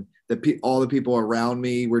life, and all the people around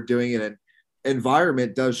me were doing it, and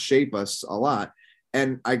environment does shape us a lot.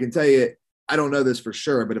 And I can tell you, I don't know this for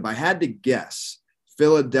sure, but if I had to guess,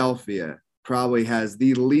 Philadelphia probably has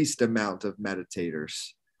the least amount of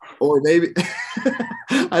meditators, or maybe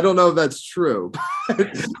I don't know if that's true,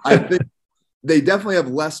 but I think they definitely have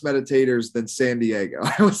less meditators than San Diego.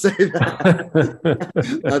 I would say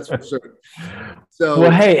that. That's for sure. Well, So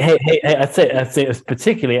hey, I'd say it's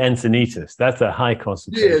particularly Encinitas. That's a high yeah,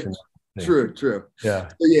 concentration. true, true. Yeah.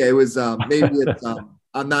 So yeah, it was maybe it's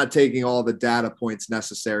I'm not taking all the data points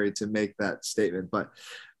necessary to make that statement, but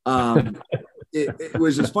um it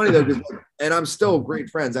was just funny though, because and I'm still great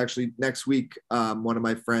friends. Actually, next week, one of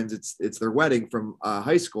my friends, it's their wedding from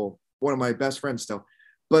high school. One of my best friends still,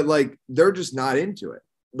 but like they're just not into it.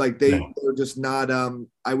 Like No. they're just not.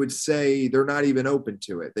 I would say they're not even open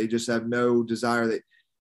to it. They just have no desire. That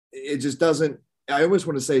it just doesn't. I almost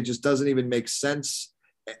want to say it just doesn't even make sense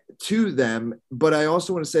to them. But I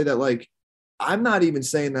also want to say that like I'm not even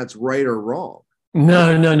saying that's right or wrong.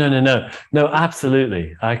 No, no, no, no, no, no.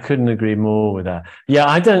 Absolutely, I couldn't agree more with that. Yeah,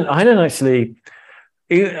 I don't actually.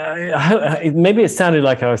 Maybe it sounded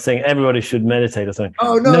like I was saying everybody should meditate or something.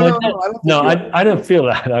 Oh no, No, I no, don't. no! I don't think No, you. I don't feel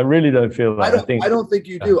that. I really don't feel I that. I don't think. I don't think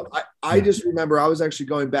you Uh, do. I yeah. just remember I was actually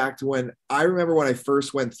going back to when I remember when I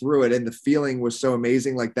first went through it, and the feeling was so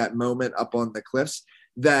amazing, like that moment up on the cliffs,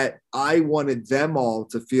 that I wanted them all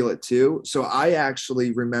to feel it too. So I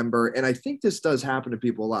actually remember, and I think this does happen to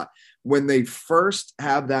people a lot, when they first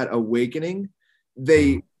have that awakening,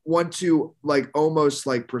 they want to like almost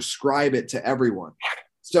like prescribe it to everyone.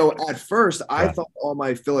 So at first I Yeah. thought all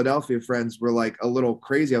my Philadelphia friends were like a little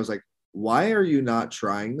crazy. I was like, why are you not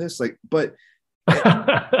trying this? Like, but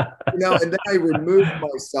and then I removed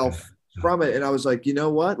myself from it, and I was like, you know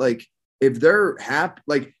what? Like, if they're happy,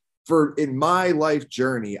 like for in my life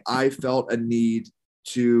journey, I felt a need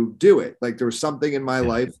to do it. Like there was something in my Yeah.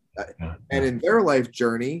 life, Yeah. and Yeah. in their life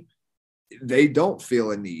journey, they don't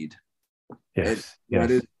feel a need. And Yes.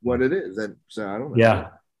 that is Yes. what it is. And so I don't know. Yeah.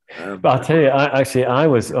 Um, But I'll tell you, I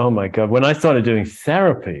was, oh my God, when I started doing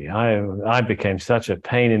therapy, I became such a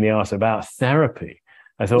pain in the ass about therapy.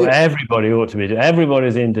 I thought yeah, everybody ought to be,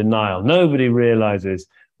 everybody's in denial. Nobody realizes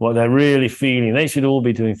what they're really feeling. They should all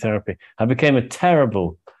be doing therapy. I became a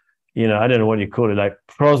terrible, I don't know what you call it, like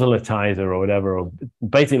proselytizer or whatever, or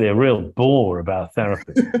basically a real bore about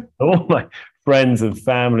therapy. All my friends and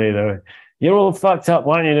family, they're, you're all fucked up.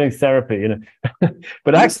 Why aren't you doing therapy?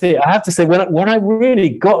 But actually, I have to say, when I really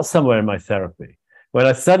got somewhere in my therapy, when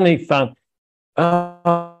I suddenly found,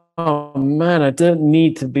 oh man, I don't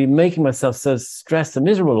need to be making myself so stressed and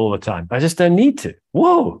miserable all the time. I just don't need to.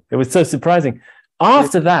 Whoa, it was so surprising. yeah,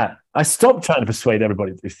 After that, I stopped trying to persuade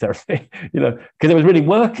everybody to do therapy, because it was really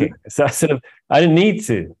working. So I didn't need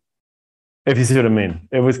to, if you see what I mean.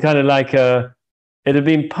 It was kind of like it had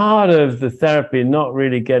been part of the therapy not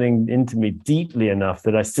really getting into me deeply enough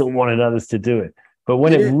that I still wanted others to do it. But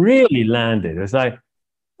when it yeah, really landed, it was like,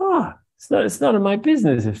 it's none of my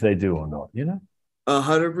business if they do or not.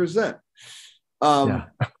 100%. Yeah.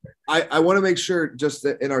 I want to make sure, just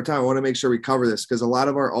in our time, I want to make sure we cover this, because a lot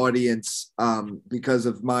of our audience, because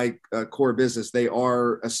of my core business, they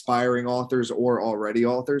are aspiring authors or already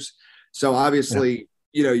authors. So Yeah. obviously,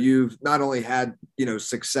 you've not only had,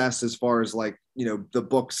 success as far as like, the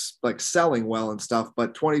books like selling well and stuff,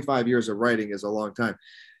 but 25 years of writing is a long time.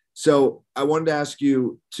 So I wanted to ask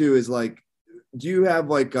you too, is like, do you have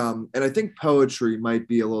like and I think poetry might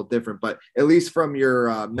be a little different, but at least from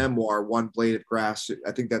your memoir, One Blade of Grass,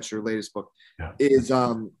 I think that's your latest book, Yeah. is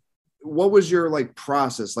what was your like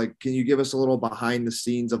process? Like, can you give us a little behind the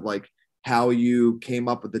scenes of like how you came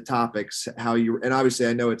up with the topics, how you, and obviously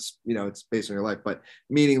I know it's, you know, it's based on your life, but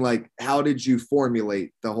meaning like, how did you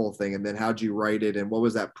formulate the whole thing? And then how'd you write it? And what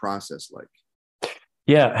was that process like?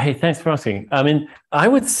 Yeah. Hey, thanks for asking. I mean, I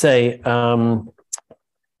would say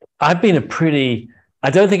I've been I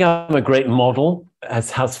don't think I'm a great model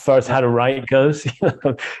as far as how to write goes, you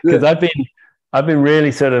know, because I've been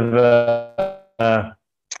really sort of,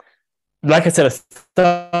 like I said, I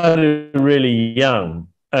started really young,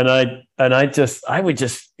 and I would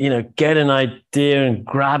just, you know, get an idea and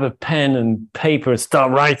grab a pen and paper and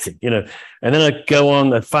start writing, you know, and then I'd go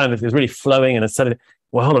on and find that it was really flowing, and I started,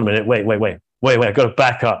 well, hold on a minute, wait, I've got to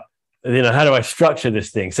back up. You know, how do I structure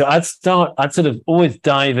this thing? So I'd sort of always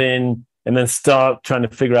dive in and then start trying to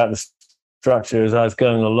figure out the structure as I was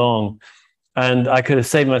going along. And I could have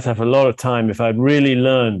saved myself a lot of time if I'd really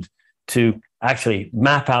learned to actually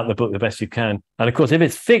map out the book the best you can. And of course, if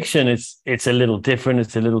it's fiction, it's a little different.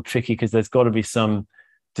 It's a little tricky because there's got to be some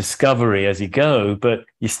discovery as you go, but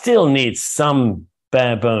you still need some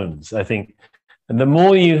bare bones, I think. And the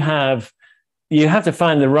more you have to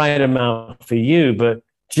find the right amount for you, but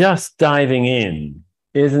just diving in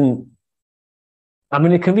isn't, I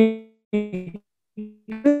mean, it can be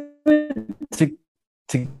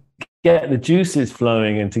to get the juices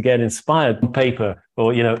flowing and to get inspired on paper,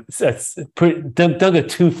 or, you know, don't go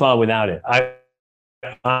too far without it.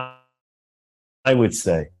 I would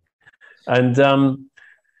say. And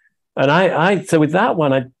I so with that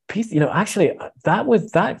one, you know, actually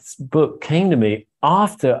that book came to me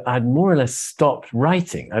after I'd more or less stopped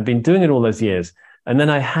writing. I'd been doing it all those years. And then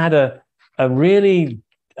I had a real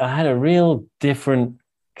different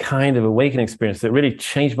kind of awakening experience that really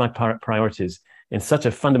changed my priorities in such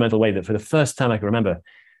a fundamental way that for the first time I can remember,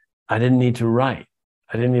 I didn't need to write.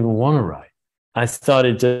 I didn't even want to write. I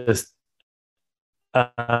started just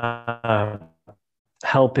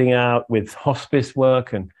helping out with hospice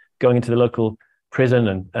work and going into the local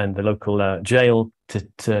prison and the local jail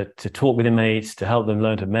to talk with inmates, to help them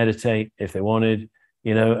learn to meditate if they wanted,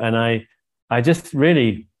 you know, and I just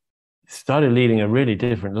really started leading a really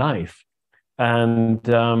different life. And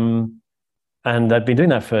I'd been doing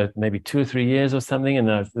that for maybe 2 or 3 years or something. And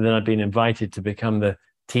then I'd been invited to become the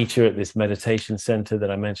teacher at this meditation center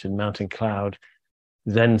that I mentioned, Mountain Cloud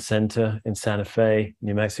Zen Center in Santa Fe,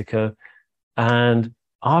 New Mexico. And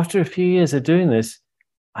after a few years of doing this,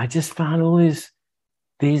 I just found all these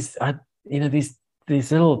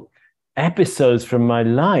little episodes from my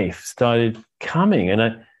life started coming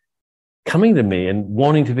to me and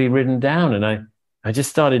wanting to be written down. And I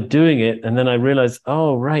just started doing it. And then I realized,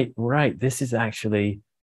 oh, right. This is actually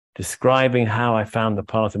describing how I found the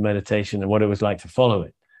path of meditation and what it was like to follow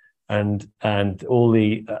it. And all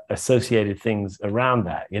the associated things around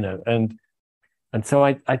that, you know, and so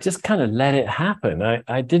I just kind of let it happen.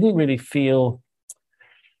 I didn't really feel,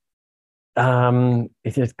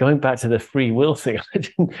 it's just going back to the free will thing.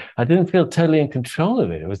 I didn't feel totally in control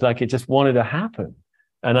of it. It was like it just wanted to happen,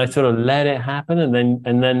 and I sort of let it happen,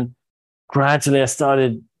 and then gradually I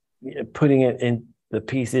started putting it in the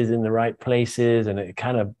pieces in the right places, and it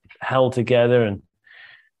kind of held together. And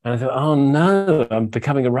I thought, oh no, I'm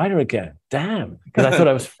becoming a writer again. Damn, because I thought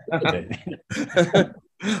I was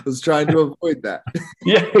I was trying to avoid that.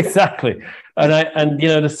 Yeah, exactly. And you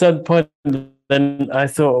know, at a certain point, then I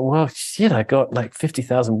thought, well, shit, I got like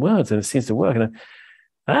 50,000 words and it seems to work. And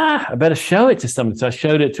I better show it to someone. So I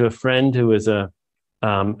showed it to a friend who was an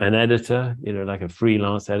editor, you know, like a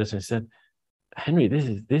freelance editor. And said, Henry,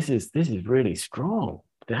 this is really strong.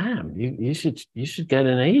 Damn, you should get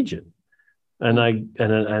an agent. And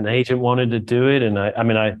an agent wanted to do it. And I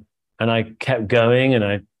kept going,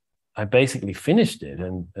 and I basically finished it,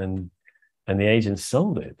 and the agent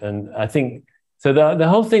sold it. And I think so. The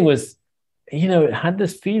whole thing was, you know, it had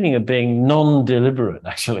this feeling of being non-deliberate,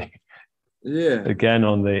 actually. Yeah. Again,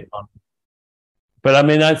 but I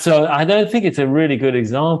mean, so I don't think it's a really good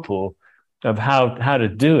example of how to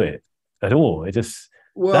do it at all. It just,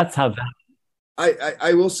 that's how that.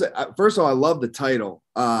 I will say, first of all, I love the title.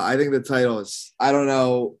 I think the title is, I don't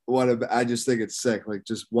know I just think it's sick. Like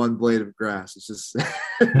just one blade of grass. It's just,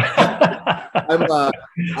 I'm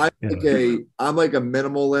like a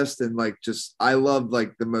minimalist, and like, just, I love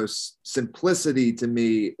like the most simplicity to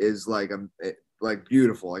me is like, like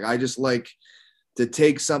beautiful. Like, I just like to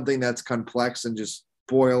take something that's complex and just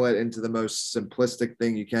boil it into the most simplistic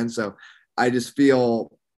thing you can. So I just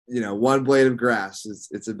feel, you know, one blade of grass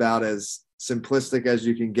it's about as simplistic as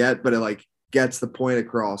you can get, but it like gets the point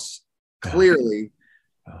across clearly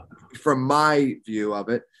from my view of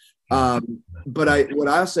it. But what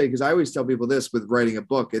I'll say, because I always tell people this with writing a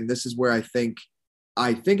book, and this is where I think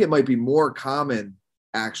it might be more common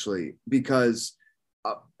actually, because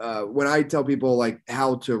when I tell people like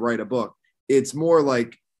how to write a book, it's more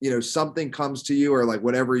like, something comes to you or like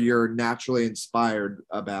whatever you're naturally inspired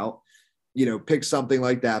about, pick something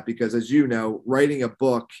like that. Because as you know, writing a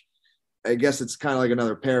book, I guess it's kind of like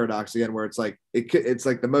another paradox again, where it's like, it's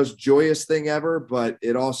like the most joyous thing ever, but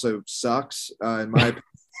it also sucks in my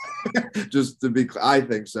just to be, I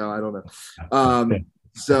think so. I don't know.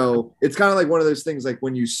 So it's kind of like one of those things, like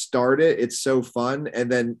when you start it, it's so fun.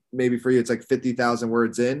 And then maybe for you, it's like 50,000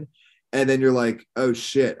 words in. And then you're like, oh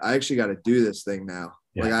shit, I actually got to do this thing now.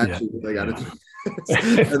 Like I actually got to do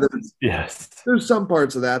this. And then Yes. there's some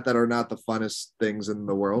parts of that are not the funnest things in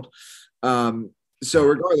the world. So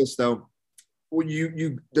regardless though, when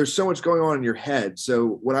you there's so much going on in your head.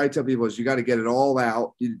 So what I tell people is you got to get it all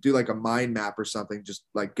out. You do like a mind map or something, just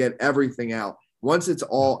like get everything out. Once it's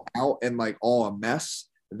all out and like all a mess,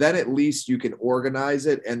 then at least you can organize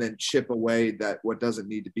it and then chip away that what doesn't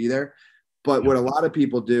need to be there. But what a lot of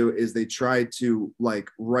people do is they try to like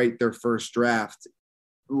write their first draft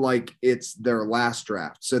like it's their last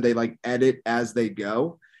draft. So they like edit as they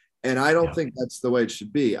go. And I don't think that's the way it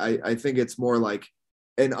should be. I think it's more like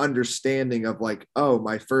an understanding of like, oh,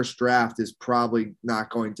 my first draft is probably not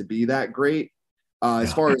going to be that great.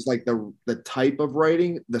 As far as like the type of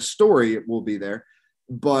writing, the story will be there,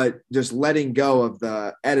 but just letting go of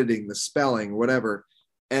the editing, the spelling, whatever.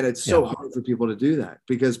 And it's so hard for people to do that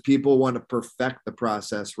because people want to perfect the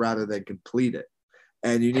process rather than complete it.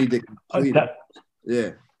 And you need to complete it.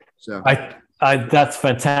 Yeah. So I that's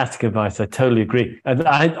fantastic advice. I totally agree. And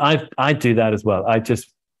I do that as well. I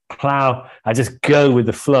just go with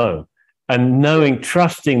the flow and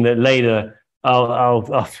trusting that later I'll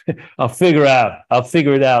figure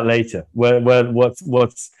it out later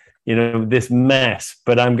what's this mess,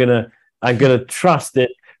 but I'm gonna trust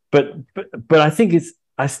it. But I think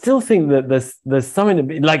I still think that there's something to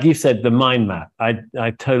be, like you said, the mind map.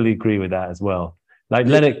 I totally agree with that as well. Like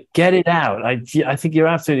get it out. I think you're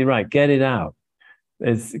absolutely right. Get it out.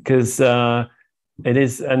 It's because it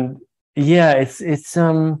is, and it's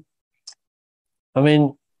I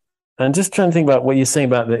mean, I'm just trying to think about what you're saying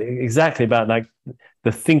about exactly about like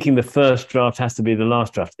the thinking the first draft has to be the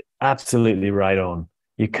last draft. Absolutely right on.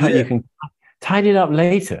 You can tidy it up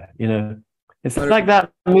later. It's like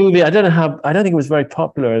that movie. I don't think it was very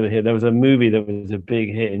popular over here. There was a movie that was a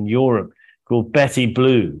big hit in Europe called Betty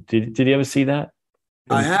Blue. Did you ever see that?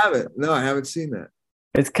 I haven't. No, I haven't seen that.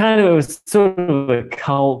 It was sort of a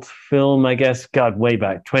cult film, I guess. God, way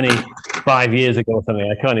back 25 years ago or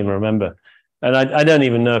something. I can't even remember, and I don't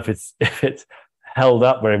even know if it's held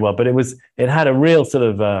up very well. But it had a real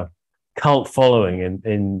sort of cult following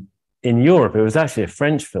in Europe. It was actually a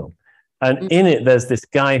French film, and in it there's this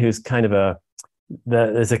guy who's kind of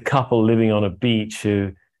there's a couple living on a beach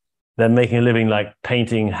who they're making a living like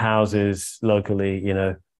painting houses locally,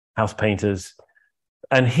 house painters,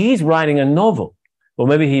 and he's writing a novel. Or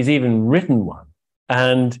maybe he's even written one,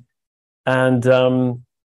 and it's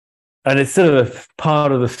sort of a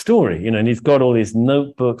part of the story, and he's got all these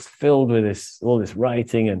notebooks filled with all this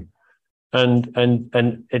writing, and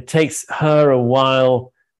it takes her a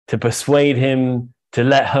while to persuade him to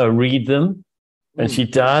let her read them, and she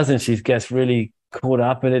does, and she gets really caught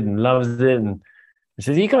up in it and loves it, and she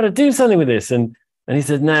says, "You got to do something with this," and he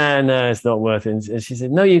says, "No, it's not worth it," and she said,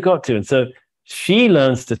 "No, you got to," and so she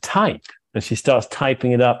learns to type. And she starts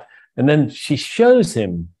typing it up. And then she shows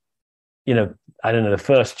him, I don't know, the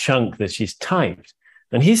first chunk that she's typed.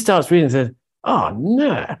 And he starts reading and says, "Oh,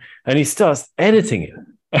 no." And he starts editing it,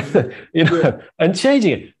 and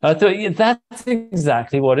changing it. I thought, that's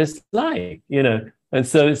exactly what it's like, And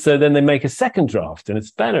so then they make a second draft and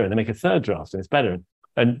it's better. And they make a third draft and it's better.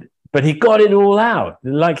 But he got it all out.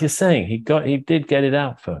 Like you're saying, he did get it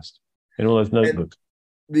out first in all those notebooks.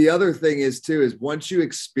 The other thing is once you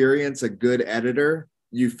experience a good editor,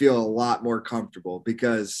 you feel a lot more comfortable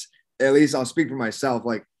because at least I'll speak for myself.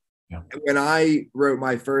 Like when I wrote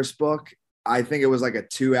my first book, I think it was like a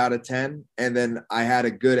 2 out of 10. And then I had a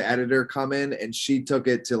good editor come in and she took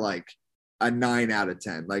it to like a 9 out of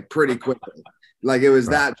 10, like pretty quickly. Like it was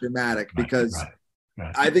that dramatic because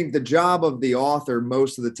I think the job of the author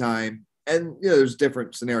most of the time, and there's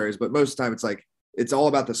different scenarios, but most of the time it's like, it's all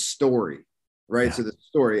about the story. Right. Yeah. So the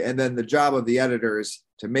story, and then the job of the editor is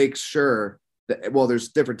to make sure that, well, there's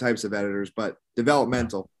different types of editors, but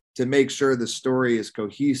developmental, to make sure the story is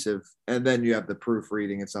cohesive. And then you have the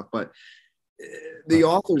proofreading and stuff. But the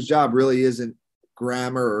author's job really isn't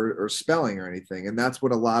grammar or spelling or anything. And that's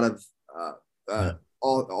what a lot of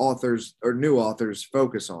authors or new authors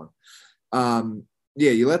focus on.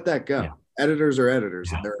 You let that go. Yeah. Editors are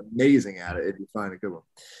editors and they're amazing at it if you find a good one.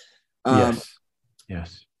 Yes.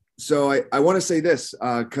 Yes. So I want to say this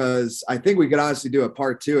because I think we could honestly do a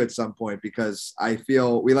part 2 at some point, because I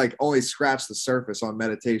feel we like only scratch the surface on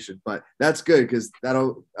meditation, but that's good because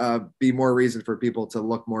that'll be more reason for people to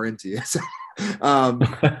look more into you. um,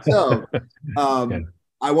 so Yeah.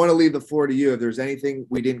 I want to leave the floor to you. If there's anything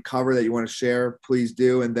we didn't cover that you want to share, please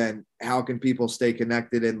do. And then how can people stay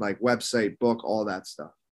connected in like website, book, all that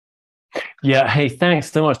stuff? Yeah. Hey,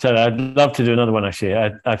 thanks so much, Tyler. I'd love to do another one. Actually,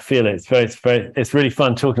 I feel it. It's really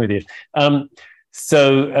fun talking with you.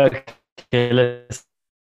 Okay, let's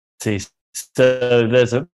see. So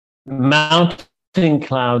there's a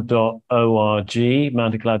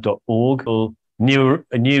mountaincloud.org, a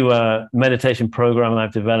new meditation program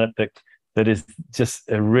I've developed that is just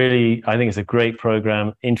a really, I think it's a great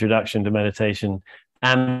program, introduction to meditation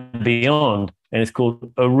and beyond. And it's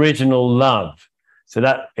called Original Love. So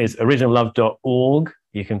that is originallove.org.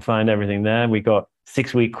 You can find everything there. We got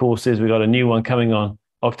 6-week courses. We got a new one coming on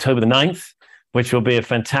October the 9th, which will be a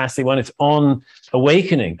fantastic one. It's on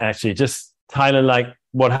awakening, actually, just Tyler, like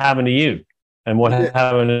what happened to you and what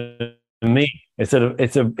happened to me. It's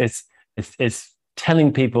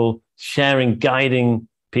telling people, sharing, guiding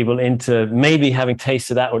people into maybe having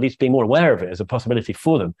tasted that, or at least being more aware of it as a possibility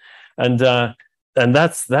for them. And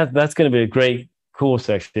that's going to be a great course.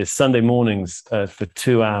 Actually, it's Sunday mornings for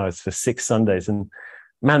 2 hours for 6 Sundays. And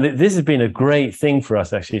man, this has been a great thing for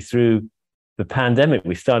us actually through the pandemic.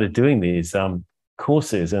 We started doing these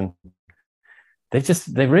courses, and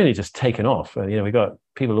they've really just taken off. We got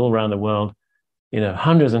people all around the world,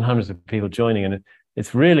 hundreds and hundreds of people joining, and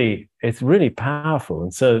it's really powerful.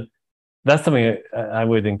 And so that's something I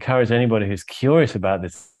would encourage anybody who's curious about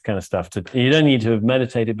this kind of stuff to. You don't need to have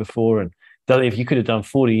meditated before, and if you could have done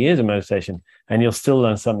 40 years of meditation, and you'll still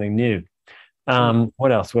learn something new.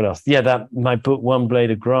 What else? Yeah, that my book, One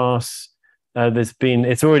Blade of Grass.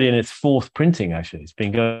 It's already in its 4th printing. Actually, it's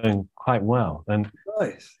been going quite well, and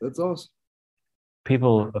nice. That's awesome.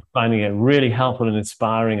 People are finding it really helpful and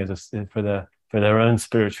inspiring for their own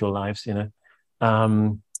spiritual lives.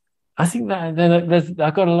 I think that then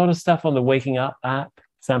I've got a lot of stuff on the Waking Up app,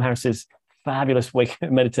 Sam Harris's fabulous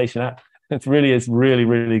meditation app. It really is really,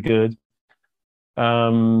 really good.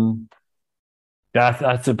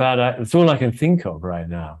 That's about it. That's all I can think of right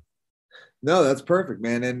now. No, that's perfect,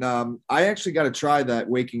 man. And I actually got to try that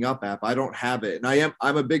Waking Up app. I don't have it, and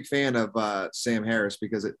I'm a big fan of Sam Harris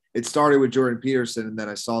because it started with Jordan Peterson, and then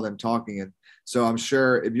I saw them talking, and so I'm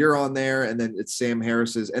sure if you're on there, and then it's Sam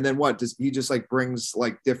Harris's, and then what does he just like brings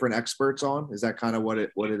like different experts on? Is that kind of what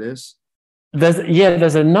it is?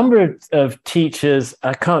 There's a number of teachers.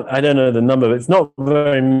 I don't know the number, but it's not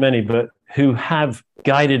very many, but who have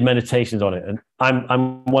guided meditations on it, and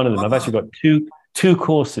I'm one of them. I've actually got two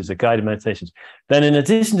courses of guided meditations. Then in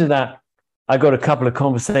addition to that, I got a couple of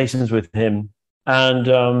conversations with him,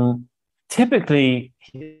 and typically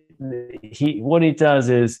what he does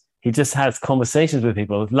is he just has conversations with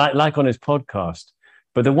people like on his podcast,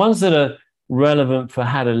 but the ones that are relevant for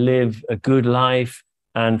how to live a good life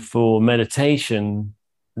and for meditation,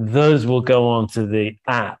 those will go on to the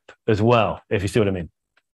app as well, if you see what I mean.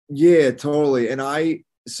 Yeah, totally. And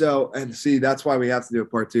see, that's why we have to do a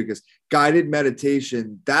part 2, because guided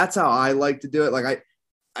meditation, that's how I like to do it. Like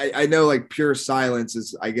I know like pure silence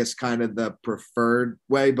is, I guess, kind of the preferred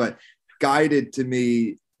way, but guided to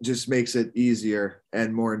me just makes it easier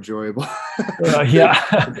and more enjoyable.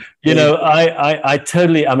 Yeah. I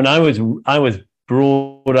totally, I mean, I was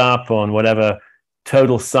brought up on whatever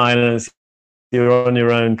total silence, you're on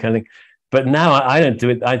your own kind of thing. But now I don't do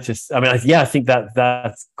it. I think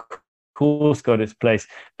that's course got its place.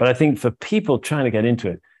 But I think for people trying to get into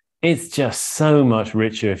it, it's just so much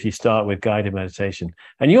richer if you start with guided meditation.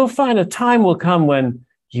 And you'll find a time will come when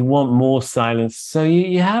you want more silence. So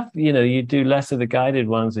you do less of the guided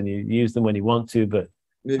ones and you use them when you want to. But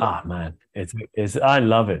man, I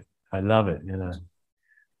love it. I love it.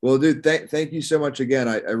 Well, dude, thank you so much again.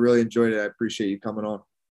 I really enjoyed it. I appreciate you coming on.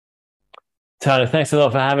 Tyler, thanks a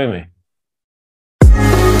lot for having me.